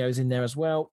Lingardinho's in there as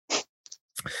well.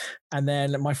 And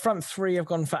then my front three, I've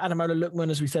gone for Ademola Lookman.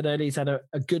 As we said earlier, he's had a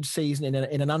good season in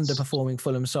an underperforming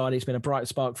Fulham side. He's been a bright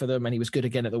spark for them, and he was good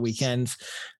again at the weekend.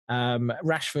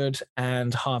 Rashford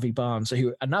and Harvey Barnes,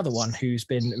 another one who's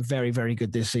been very, very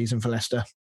good this season for Leicester.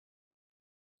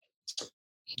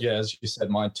 Yeah, as you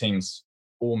said, my team's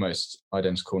almost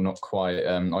identical, not quite.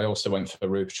 I also went for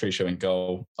Rui Patricio in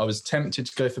goal. I was tempted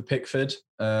to go for Pickford.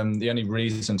 The only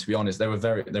reason, to be honest, they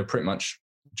were pretty much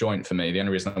joint for me. The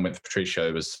only reason I went for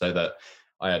Patricio was so that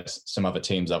I had some other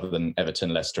teams other than Everton,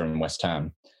 Leicester and West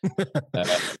Ham.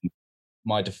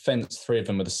 My defence, three of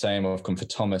them were the same. I've gone for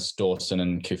Thomas, Dawson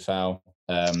and Kufal.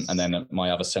 And then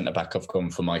my other centre-back, I've gone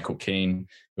for Michael Keane,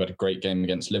 who had a great game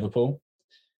against Liverpool.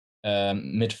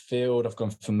 Midfield, I've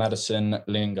gone for Maddison,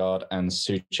 Lingard and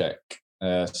Souček.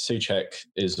 Souček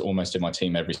is almost in my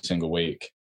team every single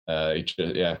week.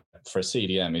 For a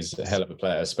CDM, he's a hell of a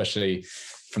player, especially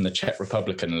from the Czech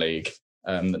Republican League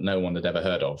that no one had ever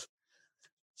heard of.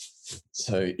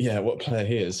 So, yeah, what a player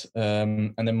he is.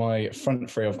 And then my front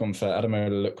three, I've gone for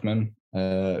Ademola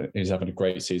Lookman. He's having a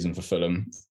great season for Fulham.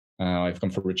 I've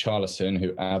gone for Richarlison,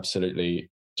 who absolutely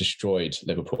destroyed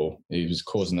Liverpool. He was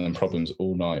causing them problems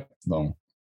all night long.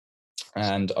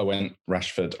 And I went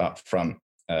Rashford up front.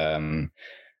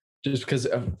 Just because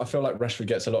I feel like Rashford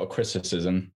gets a lot of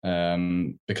criticism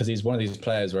because he's one of these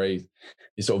players where he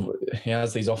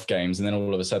has these off games and then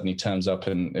all of a sudden he turns up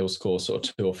and he'll score sort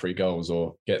of 2 or 3 goals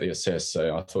or get the assist.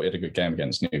 So I thought he had a good game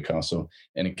against Newcastle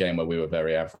in a game where we were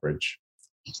very average.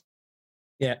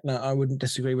 Yeah, no, I wouldn't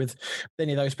disagree with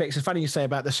any of those picks. It's funny you say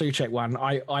about the Souček one.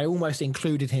 I almost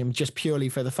included him just purely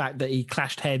for the fact that he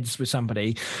clashed heads with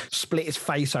somebody, split his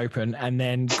face open, and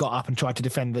then got up and tried to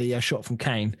defend the shot from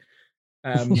Kane.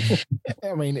 I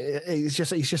mean, he's just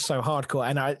so hardcore,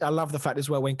 and I love the fact as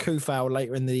well when Kufal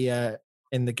later in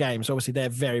the game. So obviously they're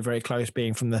very, very close,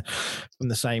 being from the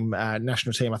same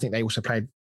national team. I think they also played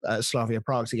Slavia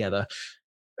Prague together.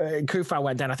 Kufal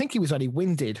went down. I think he was only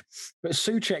winded, but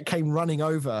Souček came running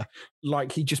over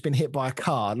like he'd just been hit by a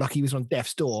car, like he was on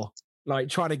death's door, like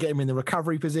trying to get him in the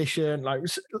recovery position, like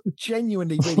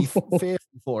genuinely really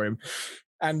fearful for him.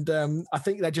 And I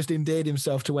think that just endeared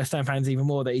himself to West Ham fans even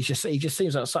more, that he just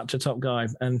seems like such a top guy.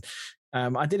 And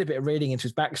I did a bit of reading into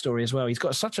his backstory as well. He's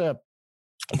got such a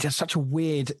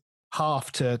weird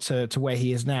path to where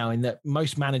he is now, in that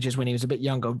most managers when he was a bit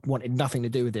younger wanted nothing to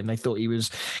do with him. They thought he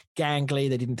was gangly.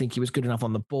 They didn't think he was good enough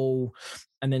on the ball.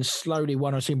 And then slowly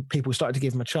 1 or 2 people started to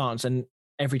give him a chance. And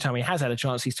every time he has had a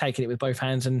chance, he's taken it with both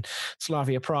hands. And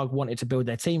Slavia Prague wanted to build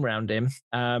their team around him.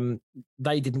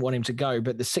 They didn't want him to go,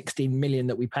 but the 16 million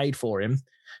that we paid for him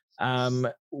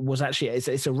was actually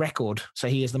it's a record. So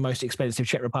he is the most expensive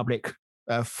Czech Republic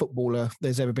footballer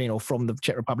there's ever been, or from the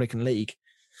Czech Republican League.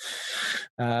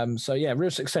 So yeah,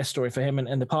 real success story for him,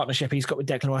 and the partnership he's got with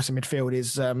Declan Rice in midfield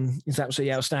is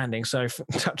absolutely outstanding. So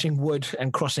touching wood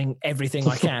and crossing everything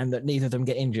I can that neither of them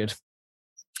get injured.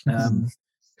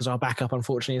 Because our backup,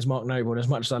 unfortunately, is Mark Noble. And as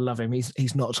much as I love him,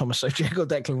 he's not Thomas Souček or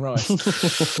Declan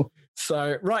Rice.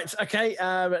 So, right, okay.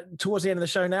 Towards the end of the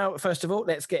show now, first of all,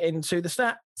 let's get into the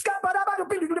stat.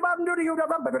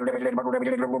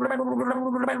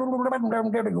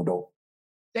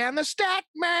 Down the stat,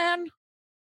 man.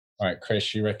 All right,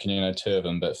 Chris, you reckon you know two of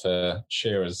them, but for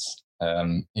Shearer's,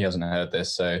 he hasn't heard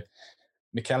this. So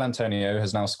Mikel Antonio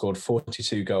has now scored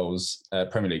 42 goals,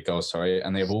 Premier League goals,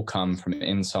 and they have all come from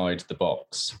inside the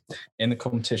box. In the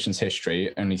competition's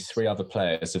history, only 3 other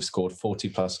players have scored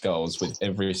 40-plus goals, with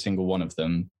every single one of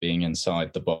them being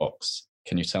inside the box.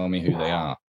 Can you tell me who they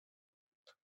are?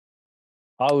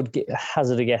 I would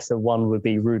hazard a guess that one would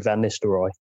be Ruud van Nistelrooy.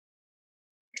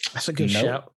 That's a good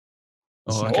shout.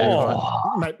 Oh, okay.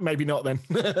 Right. Maybe not then.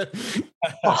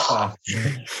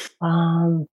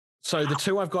 So the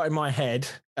 2 I've got in my head,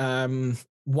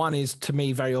 one is to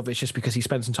me very obvious just because he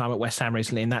spent some time at West Ham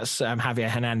recently, and that's Javier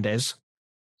Hernandez.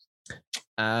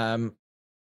 And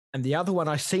the other one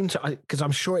I seem to, because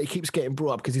I'm sure it keeps getting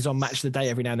brought up because he's on Match of the Day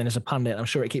every now and then as a pundit. I'm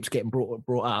sure it keeps getting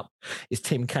brought up. Is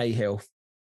Tim Cahill?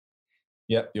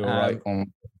 Yep, you're right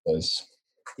on those.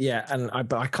 Yeah,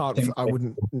 but I can't. I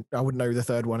wouldn't know who the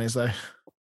third one is though.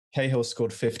 Cahill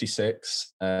scored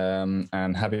 56, and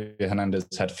Javier Hernandez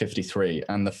had 53,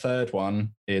 and the third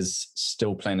one is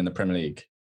still playing in the Premier League.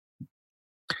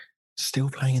 Still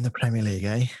playing in the Premier League,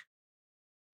 eh?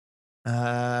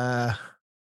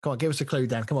 Come on, give us a clue,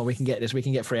 Dan. Come on, we can get this. We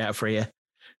can get 3 out of 3 here.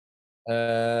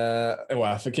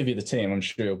 Well, if I give you the team, I'm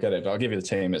sure you'll get it, but I'll give you the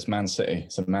team. It's Man City.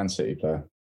 It's a Man City player.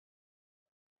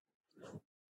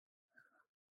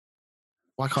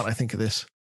 Why can't I think of this?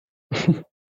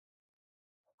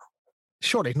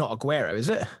 Surely not Aguero, is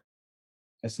it?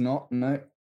 It's not, no.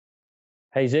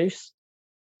 Jesus?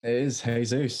 It is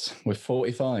Jesus with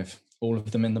 45. All of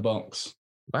them in the box.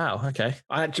 Wow, okay.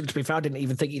 I actually, to be fair, I didn't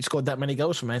even think he'd scored that many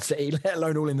goals for Man City, let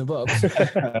alone all in the box.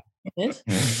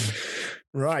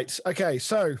 Right, okay,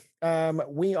 so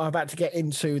we are about to get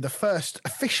into the first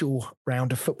official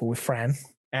round of football with Fran.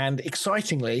 And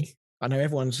excitingly, I know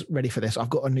everyone's ready for this.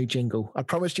 I've got a new jingle. I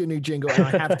promised you a new jingle, and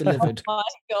I have delivered. Oh my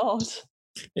God.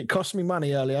 It cost me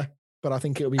money earlier, but I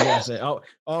think it'll be worth it. Oh,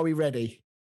 are we ready?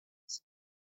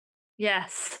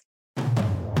 Yes.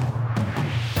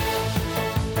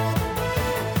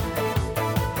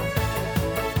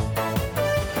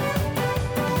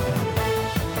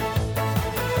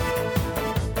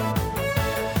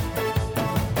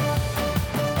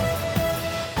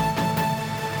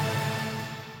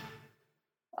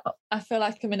 I feel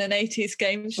like I'm in an 80s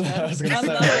game show. I was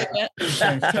gonna say.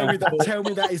 Tell me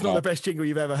that is not the best jingle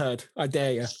you've ever heard. I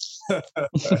dare you.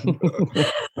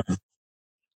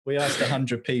 We asked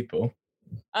 100 people.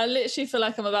 I literally feel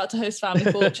like I'm about to host Family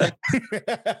Fortune.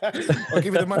 I'll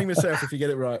give you the money myself if you get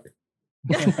it right.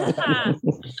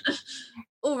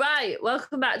 All right,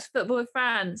 welcome back to Football with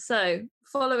Fran. So,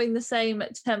 following the same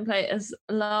template as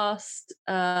last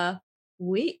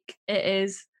week, it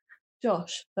is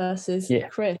Josh versus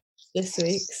Chris this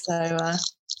week. So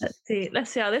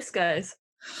let's see how this goes.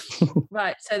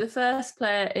 Right. So the first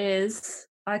player is,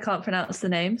 I can't pronounce the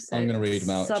name. So I'm going to read them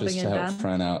out just to help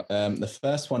Fran out. The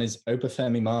first one is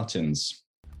Obafemi Martins.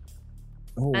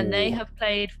 Ooh. And they have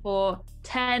played for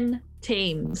 10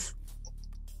 teams.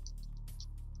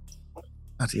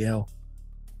 Bloody hell.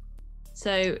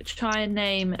 So try and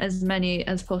name as many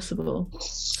as possible.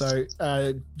 So,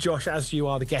 Josh, as you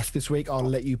are the guest this week, I'll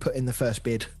let you put in the first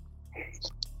bid.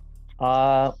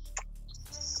 I'll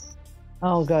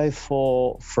go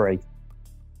for 3.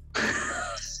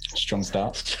 Strong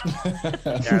start.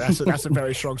 Yeah, that's a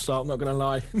very strong start. I'm not going to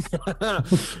lie.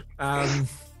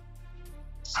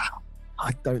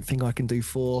 I don't think I can do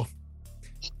 4.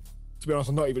 To be honest,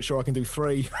 I'm not even sure I can do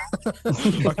 3.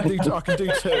 I can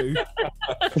do 2.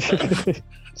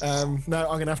 No,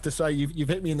 I'm going to have to say you've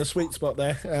hit me in the sweet spot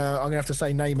there. I'm going to have to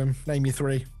say name them. Name your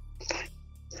 3.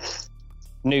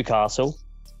 Newcastle.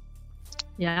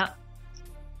 Yeah.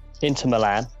 Inter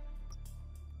Milan.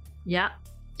 Yeah.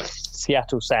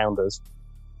 Seattle Sounders.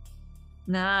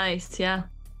 Nice, yeah.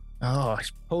 Oh, I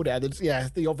pulled out.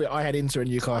 The obvious. I had Inter and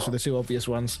Newcastle, the 2 obvious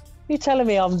ones. You're telling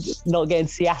me I'm not getting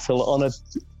Seattle on a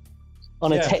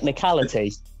on a Yeah.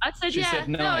 technicality. I said She yeah. said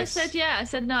No, I nice. said yeah. I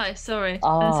said no. Sorry.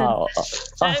 Oh,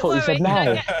 I thought you said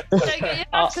no. Don't get your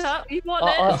back up. You want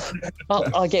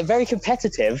it. I get very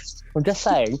competitive. I'm just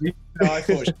saying. No, I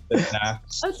thought she said nah.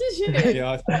 Oh, did you?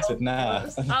 Yeah, I thought she said nah.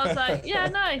 I was like, yeah,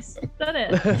 nice, done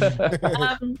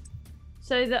it.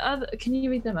 So the other, can you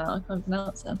read them out? I can't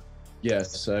pronounce them. Yeah,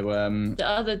 so The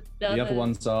other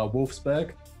ones are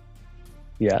Wolfsburg,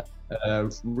 Yeah.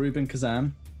 Rubin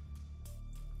Kazan,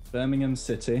 Birmingham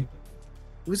City.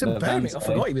 He was in Birmingham. I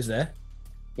forgot he was there.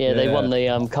 Yeah, they Yeah. won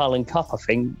the Carling Cup, I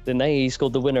think, didn't they? He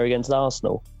scored the winner against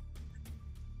Arsenal.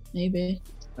 Maybe.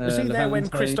 Was he there when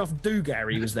Levante- Christoph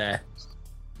Dugarry was there?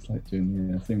 It's like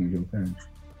doing the thing with your parents.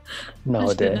 No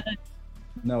I don't idea.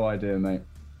 No idea, mate.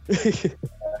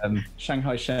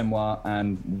 Shanghai Shenhua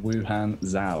and Wuhan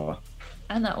Zhao.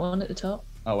 And that one at the top.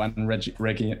 Oh, and is it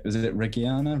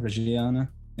Reggiana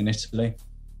in Italy?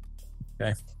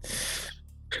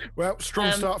 Well,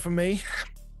 strong start from me.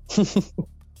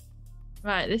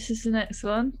 Right, this is the next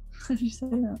one. How did you say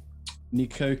that?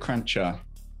 Nico Kranjčar.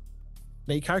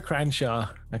 Nico Kranjčar.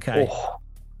 Okay. Oh,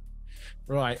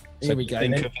 Right. So Here we go.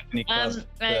 Think then. of any club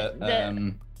right,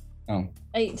 that,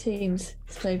 8 teams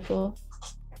to play for.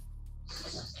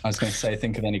 I was going to say,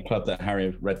 think of any club that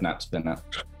Harry Redknapp's been at.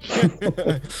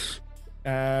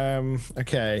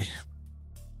 Okay.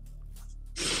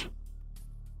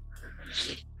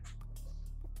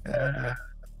 I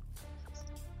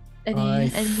Any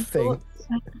think thoughts?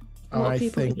 What I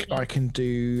people think do you I get? can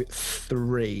do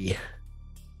 3.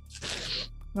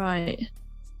 Right.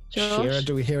 Shearer, Josh?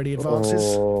 do we hear any advances?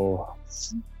 oh.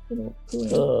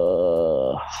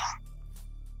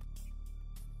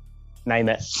 Name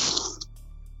it.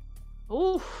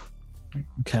 Ooh.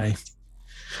 Okay.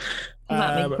 Come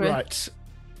at me, Chris. Right.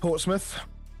 Portsmouth,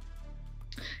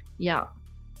 Yeah.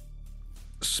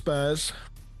 Spurs.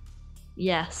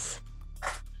 Yes.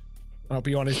 I'll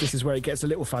be honest, this is where it gets a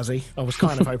little fuzzy. I was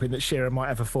kind of hoping that Shearer might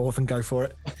have a 4th and go for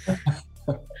it.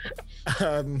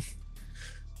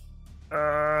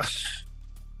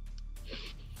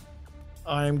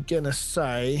 I'm gonna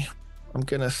say.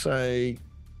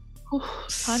 Ooh,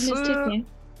 time is ticking.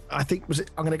 I think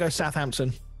I'm gonna go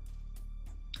Southampton.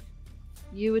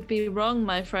 You would be wrong,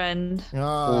 my friend.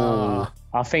 Ah,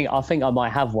 I think I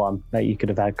might have one that you could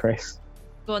have had, Chris.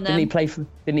 Go on Didn't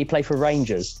then. he play for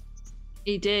Rangers?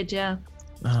 He did, yeah.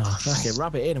 fuck it,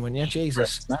 rub it in, wouldn't you?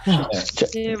 Jesus.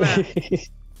 Zero.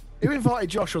 Who invited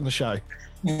Josh on the show?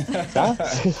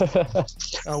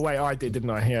 Oh wait, I did, didn't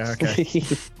I? Yeah, okay.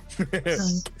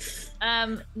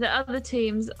 The other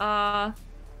teams are.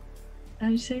 How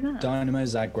do you say that? Dynamo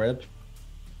Zagreb,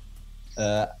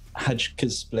 Hajduk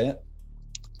Split,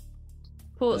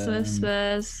 Portsmouth, Um,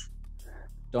 Spurs,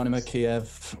 Dynamo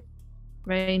Kiev,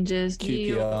 Rangers,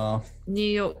 QPR. New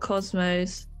York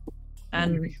Cosmos,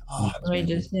 and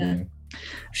Rangers. Yeah.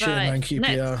 Should have known Right,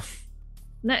 QPR.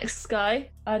 Next guy,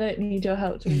 I don't need your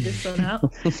help to read this one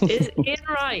out, is Ian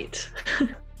Wright.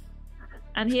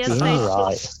 And he has Ian played for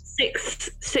Wright.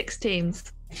 six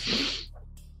teams.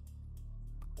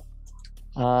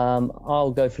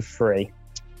 I'll go for 3.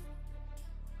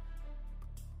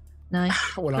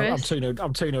 Nice. Well, I'm Chris?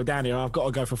 2-0 down here. I've got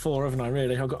to go for 4, haven't I?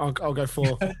 Really? I'll go 4.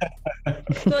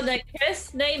 Go on then,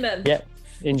 Chris. Name him. Yep.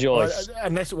 Enjoy.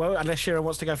 Unless Shearer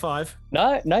wants to go 5.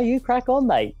 No, you crack on,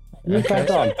 mate. You crack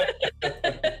on.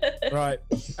 Right.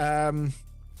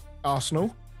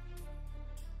 Arsenal,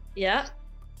 Yeah.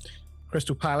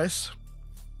 Crystal Palace,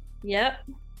 Yeah.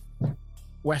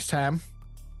 West Ham.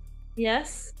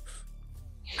 Yes.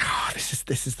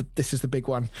 This is the big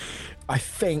one. I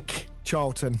think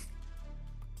Charlton.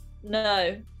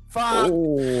 No. Fuck.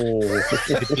 Oh. You're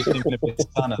thinking of his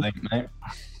son, I think, mate.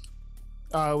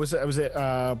 Was it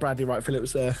Bradley Wright Phillips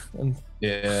was there? And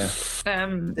Yeah.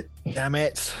 damn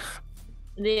it.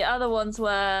 The other ones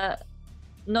were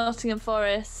Nottingham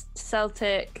Forest,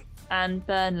 Celtic, and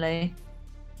Burnley.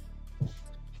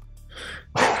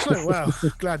 Excellent. Well,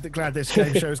 glad this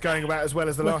game show is going about as well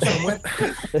as the last one went.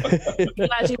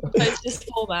 Glad you proposed this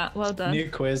format. Well done. New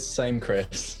quiz, same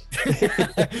Chris.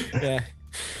 Yeah.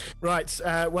 Right.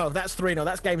 Well, that's 3-0.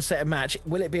 That's game, set, and match.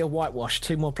 Will it be a whitewash?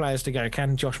 2 more players to go.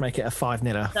 Can Josh make it a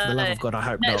 5-0? For the love of God, I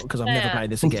hope not, because I'm never player. playing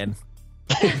this again.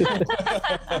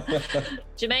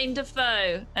 Jermaine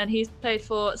Defoe, and he's played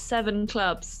for 7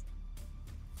 clubs.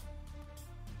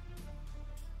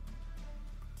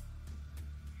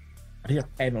 I think it's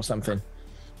 10 or something.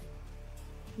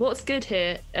 What's good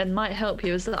here and might help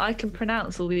you is that I can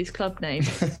pronounce all these club names.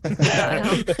 That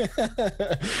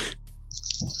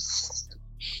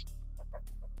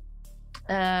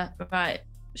helps. Right.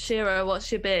 Shiro,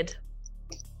 what's your bid?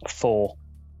 4.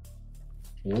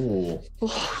 Ooh.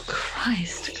 Oh, Christ.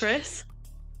 Christ, Chris.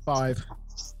 5.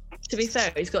 To be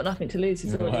fair, he's got nothing to lose.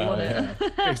 He's already won it.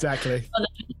 Exactly.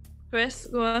 Chris,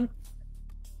 go on.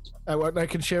 Well, no,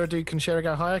 can Shira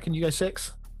go higher? Can you go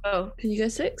 6? Oh, can you go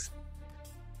 6?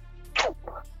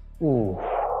 Ooh.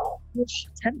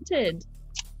 Tempted.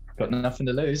 Got nothing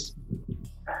to lose.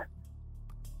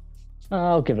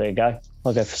 I'll give it a go.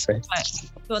 I'll go for 6. Right,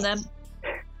 go on then.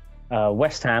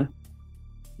 West Ham,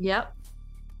 Yep.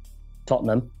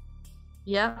 Tottenham,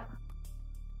 Yep.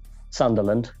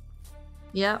 Sunderland,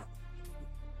 Yep.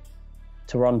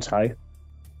 Toronto,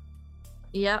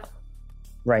 Yep.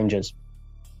 Rangers.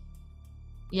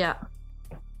 Yep.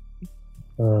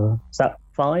 Is that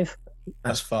 5?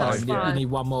 That's 5. That's You need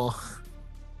one more.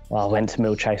 Well, I went to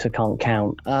Mill Chase. I can't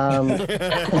count.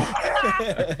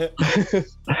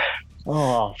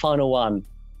 Final one.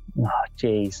 Oh,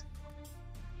 jeez.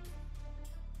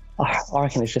 I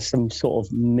reckon it's just some sort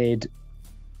of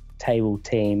mid-table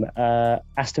team.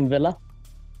 Aston Villa.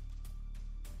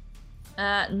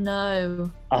 No.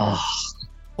 Oh,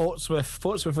 Portsmouth.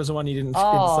 Portsmouth was the one you didn't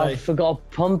I say. forgot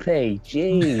Pompey.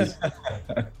 Jeez.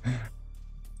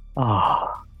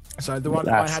 So the one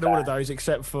I had all of those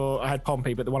except for I had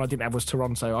Pompey, but the one I didn't have was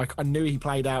Toronto. I knew he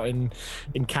played out in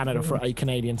Canada for a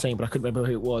Canadian team, but I couldn't remember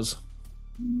who it was.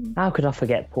 How could I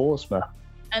forget Portsmouth?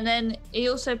 And then he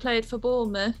also played for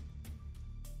Bournemouth.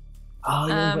 Oh,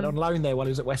 he went on loan there while he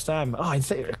was at West Ham. Oh,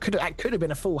 it could have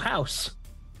been a full house.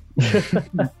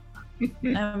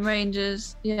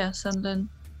 Rangers. Yeah, Sunderland.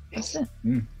 That's it.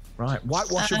 Right,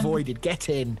 whitewash avoided. Get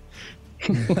in.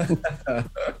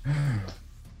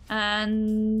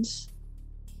 And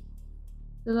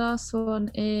the last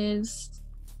one is...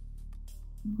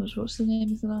 What's the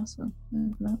name of the last one?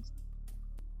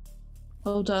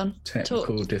 Hold on.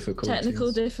 Technical difficulties.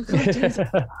 Technical difficulties.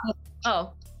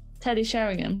 Oh, Teddy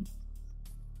Sheringham.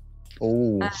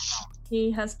 Oh,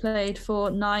 He has played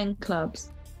for 9 clubs.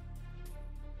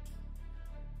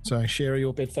 So, Shira,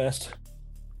 your bid first.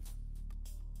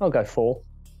 I'll go 4.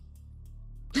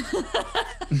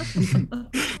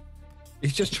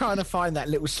 He's just trying to find that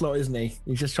little slot, isn't he?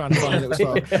 He's just trying to find a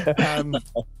little slot.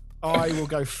 I will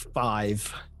go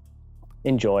 5.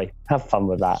 Enjoy. Have fun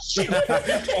with that.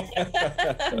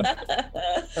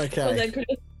 Okay. Well done, Chris.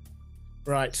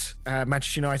 Right.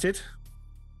 Manchester United,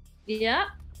 Yeah.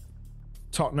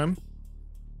 Tottenham,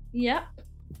 Yeah.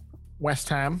 West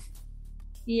Ham,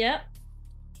 Yeah.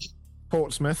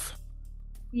 Portsmouth,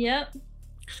 Yeah.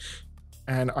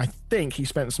 and I think he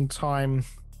spent some time.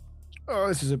 Oh,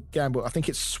 this is a gamble. I think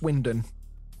it's Swindon.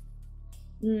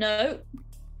 No.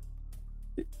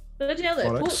 Bloody hell,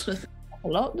 Bollocks. Portsmouth a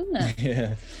lot, doesn't it?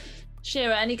 Yeah.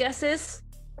 Shearer, any guesses?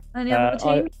 Any other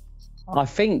team? I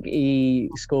think he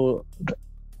scored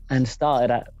and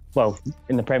started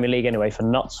in the Premier League anyway, for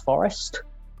Notts Forest.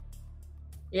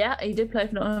 Yeah, he did play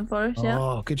for Nottingham Forest, yeah.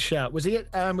 Oh, good shout. Was he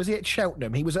at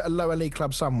Cheltenham? He was at a lower league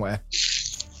club somewhere.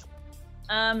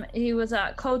 He was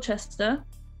at Colchester,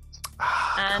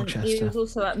 and he was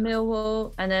also at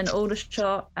Millwall, and then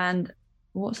Aldershot, and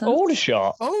what's that?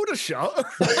 Aldershot. Aldershot? Up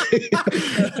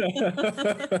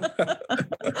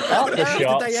the How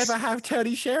shots. did they ever have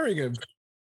Teddy Sheringham?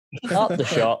 Up the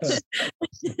shots.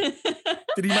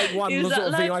 Did he make one He was sort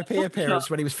of at VIP appearance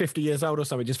when he was 50 years old or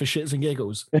something, just for shits and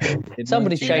giggles?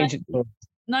 Somebody's changed it.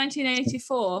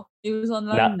 1984, he was on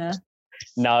loan there.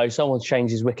 No, someone's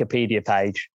changed his Wikipedia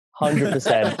page.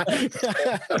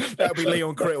 100%. That'll be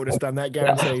Leon Criddle that's done that,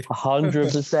 guaranteed.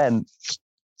 100%.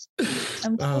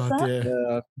 And what was Oh that?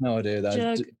 dear. No idea.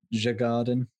 That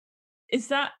Djurgården. Is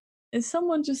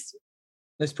someone just...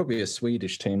 There's probably a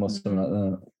Swedish team or something like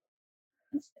that.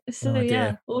 So, Oh, dear.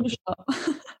 yeah, Aldershot.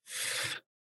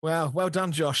 Well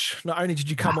done, Josh. Not only did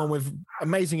you come on with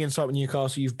amazing insight with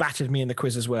Newcastle, you've battered me in the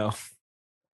quiz as well.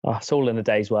 Oh, it's all in a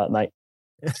day's work, mate.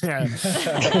 Well,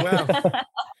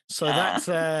 so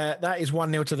that is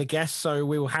 1-0 to the guests. So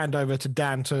we will hand over to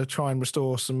Dan to try and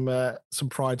restore some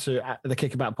pride to the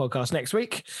Kickabout podcast next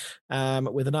week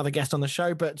with another guest on the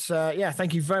show. But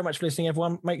thank you very much for listening,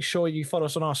 everyone. Make sure you follow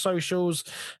us on our socials.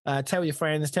 Tell your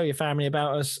friends, tell your family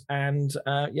about us, and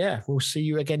we'll see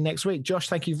you again next week. Josh,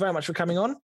 thank you very much for coming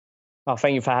on. Oh,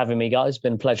 thank you for having me, guys. It's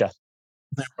been a pleasure.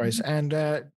 No worries. And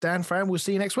Dan, Fran, we'll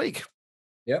see you next week.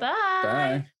 Yep.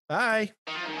 Bye. Bye.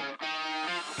 Bye.